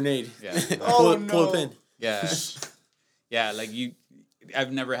someone with a grenade. Yeah. Pull a pin. Yeah. Yeah, like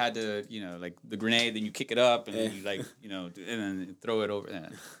I've never had to, like the grenade, then you kick it up and then you like, and then throw it over.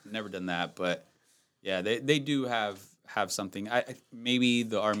 Never done that, but yeah, they do have something. Maybe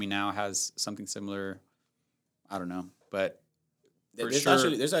the Army now has something similar. I don't know, but there's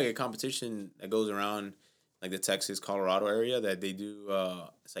like a competition that goes around like the Texas, Colorado area that they do.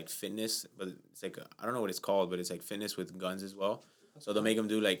 It's like fitness, but it's like I don't know what it's called, but it's like fitness with guns as well. So they'll make them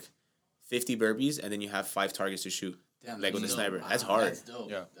do like 50 burpees, and then you have 5 targets to shoot. Damn, like with a sniper. Wow, that's hard. That's dope.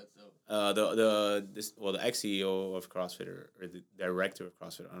 Yeah. That's dope. The ex-CEO of CrossFit or the director of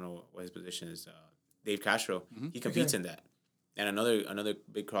CrossFit, I don't know what his position is, Dave Castro. Mm-hmm. He competes in that. And another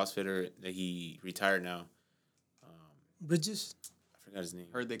big CrossFitter that he retired now. Bridges? I forgot his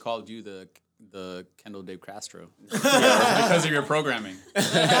name. Heard they called you the Kendall Dave Castro because of your programming.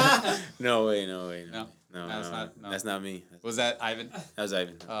 No way. No, that's not me. Was that Ivan? That was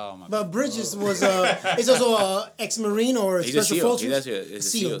Ivan. Oh my. But Bridges was is also a ex-Marine or he's special forces. He's a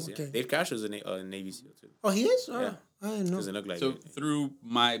SEAL. Okay. Dave Castro's a Navy SEAL too. Oh, he is. Yeah. I didn't know. Doesn't look like so it. Through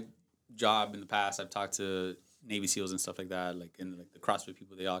my job in the past, I've talked to Navy SEALs and stuff like that, like in like the CrossFit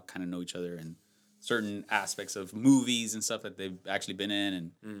people, they all kind of know each other and certain aspects of movies and stuff that they've actually been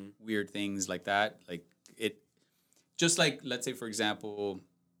in and weird things like that. Like it, just like let's say for example,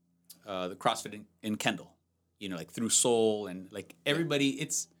 the CrossFit in Kendall, you know, like through Seoul and like everybody,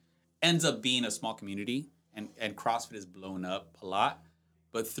 it's ends up being a small community and CrossFit is blown up a lot,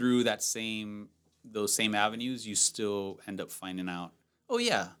 but through those same avenues, you still end up finding out, oh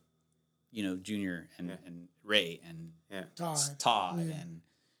yeah, you know, Junior and Ray and Todd and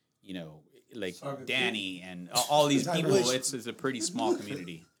you know, like Danny and all these people. It's a pretty small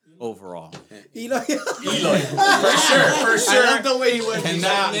community overall. Eloy. For sure. I love the way he went. And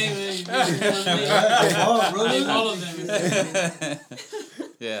All of them.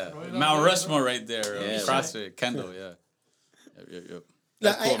 Yeah, Mount Rushmore right there. CrossFit, Kendall. Yeah. Yep.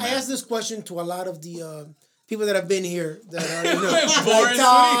 Like, Cool, I asked this question to a lot of the people that have been here that are, you know, Boring, like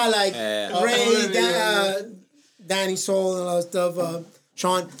Todd, like Ray, Danny Soul, and all that stuff.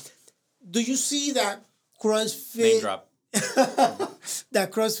 Sean, do you see that CrossFit? Name drop.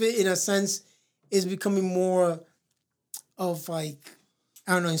 That CrossFit, in a sense, is becoming more of like,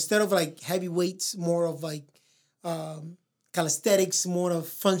 I don't know, instead of like heavy weights, more of like calisthenics, more of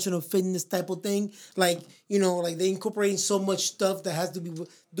functional fitness type of thing. Like, you know, like they incorporating so much stuff that has to be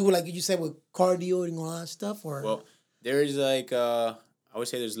do like you said with cardio and all that stuff. Or Well, there's like I would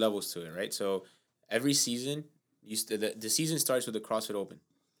say there's levels to it, right? So every season, the season starts with the CrossFit Open,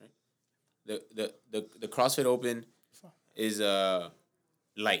 right? The CrossFit Open is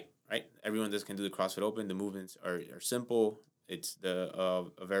light, right? Everyone can do the CrossFit Open. The movements are simple. It's a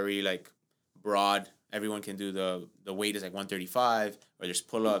very like broad. Everyone can do the weight is like 135, or there's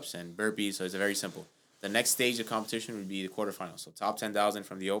pull-ups and burpees, so it's very simple. The next stage of competition would be the quarterfinals. So top 10,000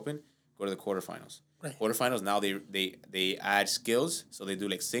 from the Open go to the quarterfinals. Right. Quarterfinals, now they add skills, so they do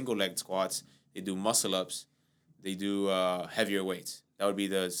like single leg squats, they do muscle ups, they do heavier weights. That would be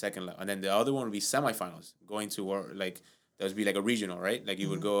the second level. And then the other one would be semifinals, going to like that would be like a regional, right? Like you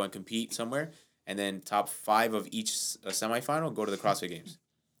would go and compete somewhere, and then top 5 of each semifinal go to the CrossFit Games.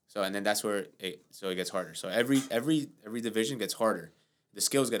 So and then that's where it gets harder. So every division gets harder. The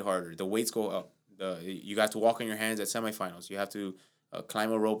skills get harder. The weights go up. You got to walk on your hands at semifinals. You have to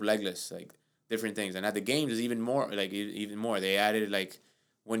climb a rope legless, like different things. And at the games is even more. They added like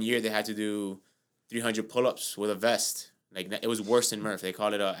 1 year they had to do 300 pull-ups with a vest. Like it was worse than Murph. They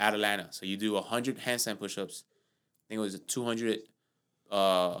call it Atalanta. So you do 100 handstand push-ups. I think it was 200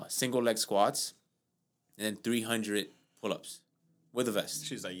 single leg squats, and then 300 pull-ups. With a vest.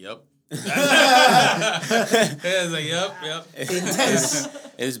 She's like, yep. Yeah, it's like, yep. intense.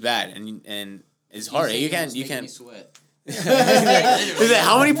 It was bad, and it's hard. You can't. Sweat. Is that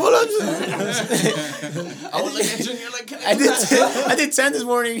how many pull-ups? I would look at you and you're like, I did 10 this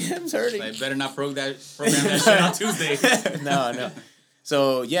morning. I'm hurting. I better not program that shit on Tuesday. No.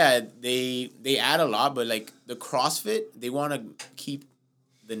 So yeah, they add a lot, but like the CrossFit, they want to keep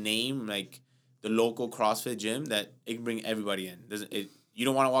the name like the local CrossFit gym that it can bring everybody in. You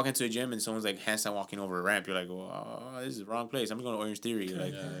don't want to walk into a gym and someone's like handstand walking over a ramp. You're like, oh, this is the wrong place. I'm going to Orange Theory.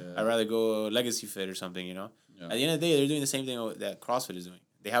 Like, I'd rather go Legacy Fit or something, you know? Yeah. At the end of the day, they're doing the same thing that CrossFit is doing.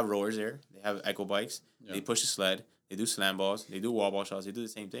 They have rowers there. They have echo bikes. Yeah. They push a sled. They do slam balls. They do wall ball shots. They do the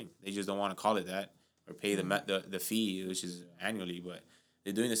same thing. They just don't want to call it that or pay the fee, which is annually. But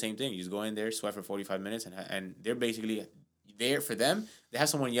they're doing the same thing. You just go in there, sweat for 45 minutes, and they're basically there for them. They have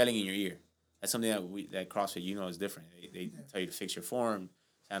someone yelling in your ear. That's something that CrossFit, you know, is different. They tell you to fix your form,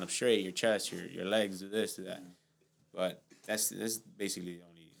 stand up straight, your chest, your legs, do this, do that. But that's basically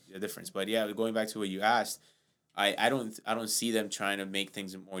the difference. But yeah, going back to what you asked, I don't see them trying to make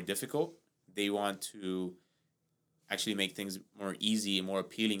things more difficult. They want to actually make things more easy and more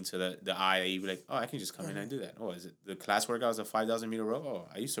appealing to the eye. You'd be like, oh, I can just come in and do that. Oh, is it the class workout is a 5,000 meter row? Oh,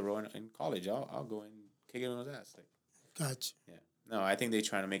 I used to row in college. I'll go and kick everyone's ass. Like, gotcha. Yeah. No, I think they're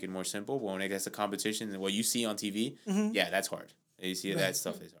trying to make it more simple. But when it gets to competition and what you see on TV, yeah, that's hard. You see that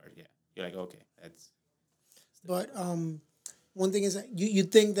stuff is hard. Yeah, you're like, okay, that's. But one thing is that you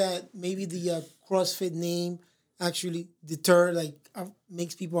think that maybe the CrossFit name actually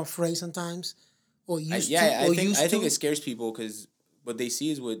makes people afraid sometimes, or I think it scares people because what they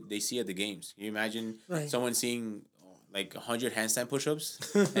see is what they see at the games. Can you imagine someone seeing like 100 handstand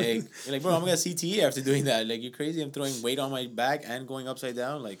push-ups? Like, you're like, bro, I'm gonna CTE after doing that. Like, you're crazy. I'm throwing weight on my back and going upside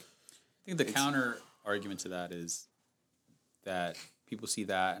down. Like, I think the counter argument to that is that people see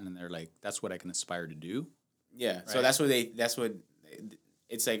that and then they're like, that's what I can aspire to do. Yeah. Right? So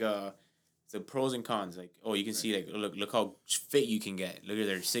it's like the pros and cons. Like, oh, you can see like look how fit you can get. Look at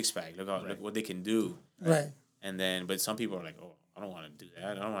their six pack. Look what they can do. Right. And then, but some people are like, oh, I don't want to do that.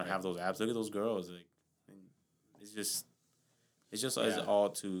 I don't want to have those abs. Look at those girls. Like, it's just all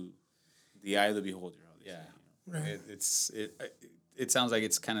to the eye of the beholder. Yeah. Right. It sounds like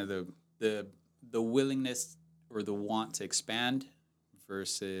it's kind of the willingness or the want to expand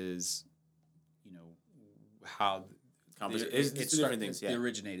versus, how It's two different things. Yeah,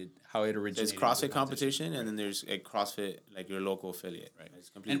 how it originated. there's CrossFit competition, and then there's a CrossFit like your local affiliate. Right, it's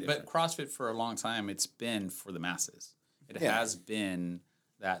completely But CrossFit for a long time, it's been for the masses. It has been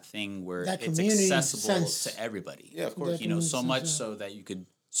that thing where That it's community accessible sense. to everybody. Yeah, of course. That So community much sense, so that you could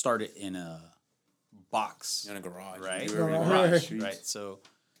start it in a box, in a garage, right? you do whatever you Garage. want. Right, right. So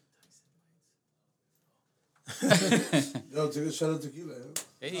Yo, take a shot of tequila. Yo.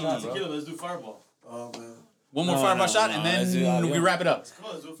 hey, Tequila, let's do Fireball. Oh man. one more fireball shot, and let's then do it. we wrap it up. Come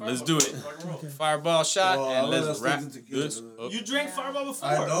on, let's do a Fireball. Let's do it. Rock and roll. Fireball shot, Well, and I let's was wrap thinking tequila. this up. You drank Fireball before.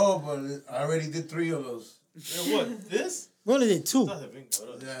 I know, but I already did 3 of those. Yeah, what? This? We only did 2. Yeah. Let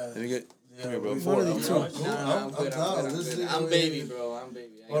me get. Yeah, Come here, bro. before Really, I'm too. cool. I'm good. down. This is- I'm baby, bro. I'm baby.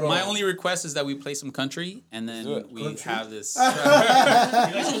 Hold on. My only request is that we play some country, and do then it. we Country? have this. You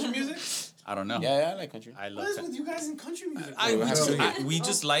like country music? I don't know. Yeah, I like country. I What love. is with you guys in country music? We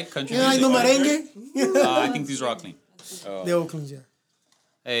just like country. You know, like no music. merengue? I think these are all clean. They're all clean, yeah.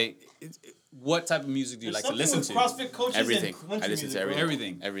 Hey, what type of music do you like to listen to? CrossFit coaches Everything. and country I listen music, to bro.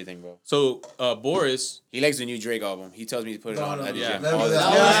 everything. Everything. Everything, bro. So Boris, He likes the new Drake album. He tells me to put it No, on no, at the yeah. gym. Never all the that.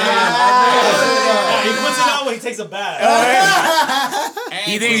 time. He puts it out when he takes a bath.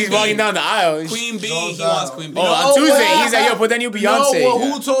 He thinks he's walking down the aisle. Queen B, Goes he down. wants Queen B. Oh, on Tuesday, he's like, yo, put that new Beyonce. No, well,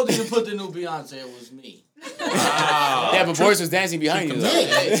 who told you to put the new Beyonce? It was me. Yeah, but Boris was dancing behind you. though.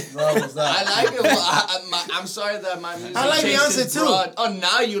 Hey, No, it was I not. like it. Well, I'm sorry that my music. I like tastes Beyonce is too. broad. Oh,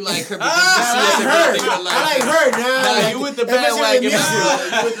 now you like her because I you see like everything you her. I like her now. Nah, Like, you with the especially bandwagon, music.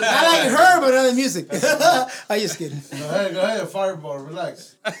 bro. You with the I like her, but not the music. I just kidding. Go ahead, Fireball,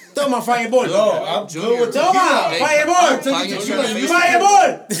 relax. Toma, fireball. No, I'm good with Toma, tequila. fireball. Fire tequila.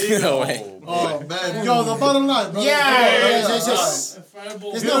 Fireball. No way. Oh man, yo, the bottom line, bro. Yeah, it's just.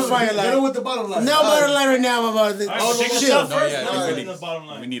 Fireball. There's Get no him- fire Get him line. with the bottom line. No bottom line right now about the. All right, take a Chill. shot first. yeah, Now we let's really- get the bottom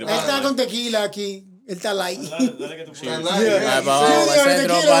line. We need a Está con tequila aquí. Él está light. Dale que te That puedo- line, Yeah. yeah. Alright, bro, Junior, I sent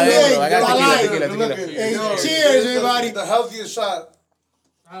it all tequila, by man. him, bro. I got I tequila, like tequila, Look at tequila. it. Hey, Yo, cheers, it's everybody. The healthiest shot.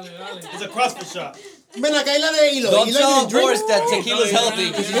 It's a CrossFit shot. Ven acá y la de hilo. Don't You like tell to drink? Boris that tequila's healthy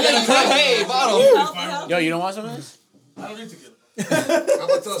because he's gonna come. Hey, bottle. Yo, you don't want some of this? I don't drink tequila. I'm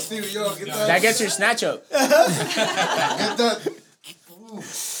gonna tell Stevie, yo, get that. That gets your snatch up. Get that.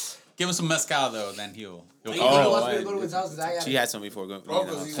 Give him some mezcal though, then he'll. He Oh, wants me to why? go to his house 'cause I got. She had some before.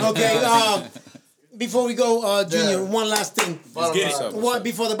 Okay, before we go, Junior, Yeah. one last thing. Bottom get it. line. What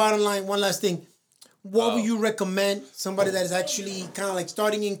before the bottom line? One last thing. What would you recommend somebody that is actually kind of like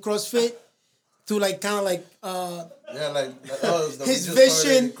starting in CrossFit to like kind of like Yeah, like us. that we his just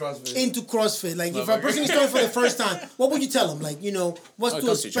vision started CrossFit. into CrossFit? Like if a person is starting for the first time, what would you tell them? Like what's to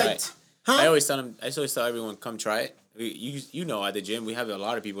come to try expect? it. Huh? I always tell everyone, come try it. You know, at the gym, we have a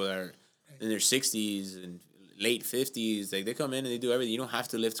lot of people that are in their 60s and late 50s. Like, they come in and they do everything. You don't have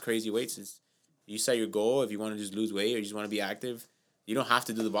to lift crazy weights. You set your goal. If you want to just lose weight or you just want to be active, you don't have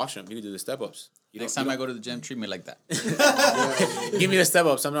to do the box jump. You can do the step-ups. Next time I go to the gym, treat me like that. Give me the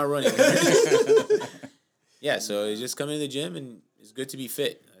step-ups. I'm not running. Yeah, so you just come into the gym, and it's good to be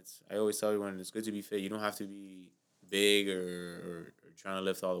fit. I always tell everyone, it's good to be fit. You don't have to be big or trying to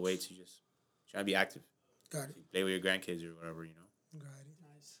lift all the weights. You just try to be active. Got it. Play with your grandkids or whatever, you know. Got it.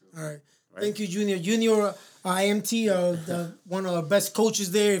 Nice. All right. Thank you, Junior. Junior IMT, one of the best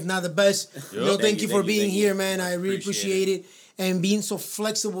coaches there, if not the best. Thank you for being here, man. I really appreciate it. And being so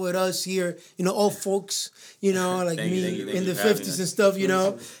flexible with us here, old folks, like Thank you, me thank you, thank in you the for having 50s us. and stuff,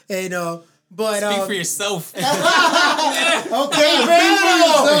 and but Speak for yourself. okay,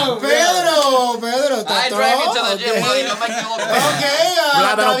 Pedro, I drag it to the gym, buddy. okay. I'm like the old Okay,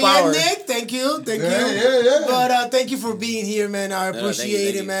 Plátano está power. bien, Nick. Thank you. Yeah. But thank you for being here, man. I thank you, appreciate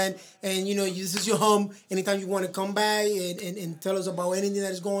thank it, you. man. And this is your home. Anytime you want to come by and tell us about anything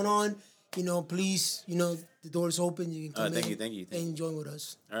that is going on, please, the door is open. You can come Thank in you, thank you, thank and you. join with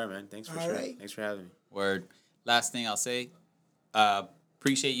us. All right, man. Thanks for All sure. right. Thanks for having me. Word. Last thing I'll say,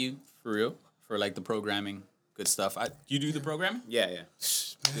 appreciate you for real for like the programming, good stuff. You do the programming, Yeah. good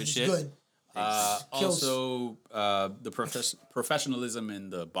It's shit. good. Kills. Also, the professionalism in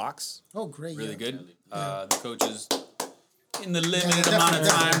the box, Oh, great. really yeah. good. The coaches, in the limited amount of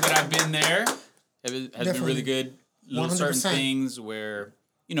time that I've been there, has been Definitely. really good. Little certain 100%. things where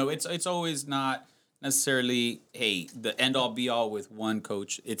it's always not necessarily the end all be all with one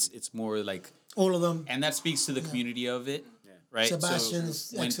coach. It's more like, All of them. and that speaks to the community of it, right? Sebastian is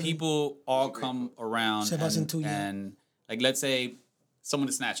so when excellent. people all come around Sebastian and, too, yeah. and like let's say someone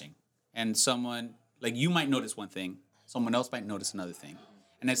is snatching and someone Like you might notice one thing, someone else might notice another thing,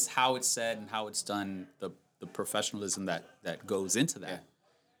 and it's how it's said and how it's done, the professionalism that goes into that,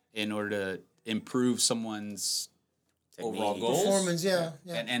 in order to improve someone's overall goals, performance,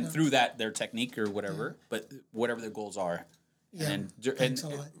 and through that their technique or whatever, but whatever their goals are, and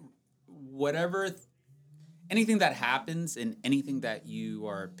whatever, anything that happens and anything that you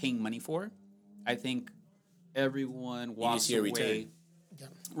are paying money for, I think everyone walks away.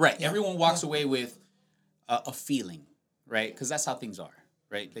 Right, everyone walks away with a feeling, right? Because that's how things are,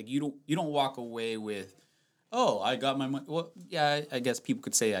 right? Like you don't walk away with, oh, I got my money. Well, yeah, I guess people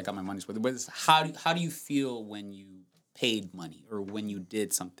could say I got my money's worth, but it's how do you feel when you paid money or when you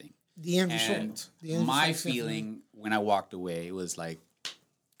did something? The end result. My feeling when I walked away was like,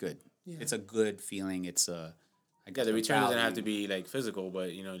 good. Yeah. It's a good feeling. It's a the return doesn't have to be like physical, but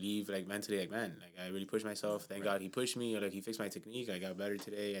leave like mentally, like, man, like I really pushed myself. Thank God he pushed me, or like he fixed my technique. I got better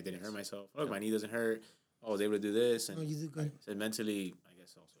today. I didn't hurt myself. Look, my knee doesn't hurt. I was able to do this, and you did good. So mentally, I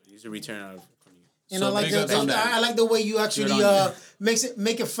guess also it's a return out of. And so I like the way you actually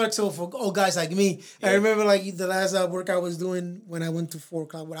make it flexible for guys like me. Yeah. I remember like the last workout I was doing when I went to 4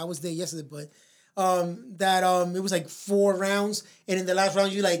 o'clock. Well, I was there yesterday, but it was like 4 rounds, and in the last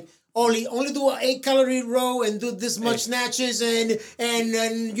round you like only do an 8-calorie row and do this much snatches and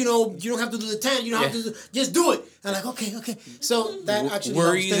you don't have to do the 10. You don't have to just do it. I'm like okay. So that actually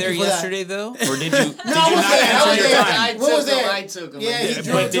were you there yesterday though, or did you? No, I was there. I took him. Yeah,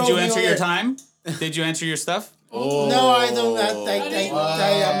 but did you enter your time? Did you answer your stuff? Oh. No, I don't.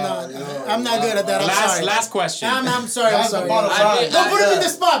 I'm not good at that. I'm sorry. Last question. I'm sorry. Don't put him in the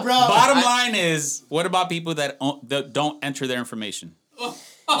spot, bro. Bottom line is, what about people that don't enter their information?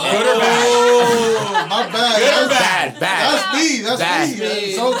 Good or bad? Oh, my bad. Good or bad? Bad. That's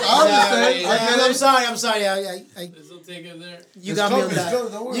me. So I understand. I'm sorry. You got me on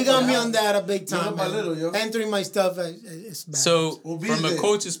that. You got me on that a big time. Entering my stuff is bad. So, from a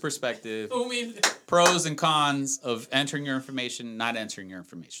coach's perspective, pros and cons of entering your information, not entering your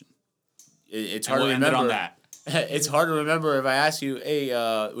information. It's hard to remember on that. It's hard to remember if I ask you, hey,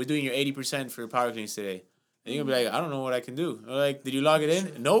 we're doing your 80% for power cleans today. And you're going to be like, I don't know what I can do. Or like, did you log it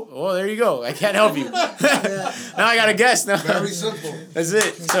in? Nope. Well, there you go. I can't help you. Now I got to guess. Now. Very simple. That's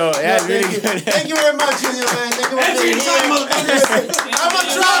it. So, yeah, it's really good. Thank you very much, Junior, man. Thank you for being here. I'm going to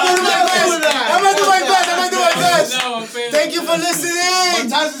try to do my best. I'm going to do my best. Thank you for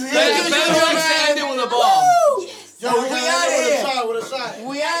listening. Thank you, Junior, man. With the ball. Yo, we out of here.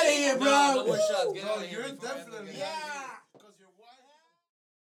 We out of here, bro. Get out of here. You're definitely. Yeah.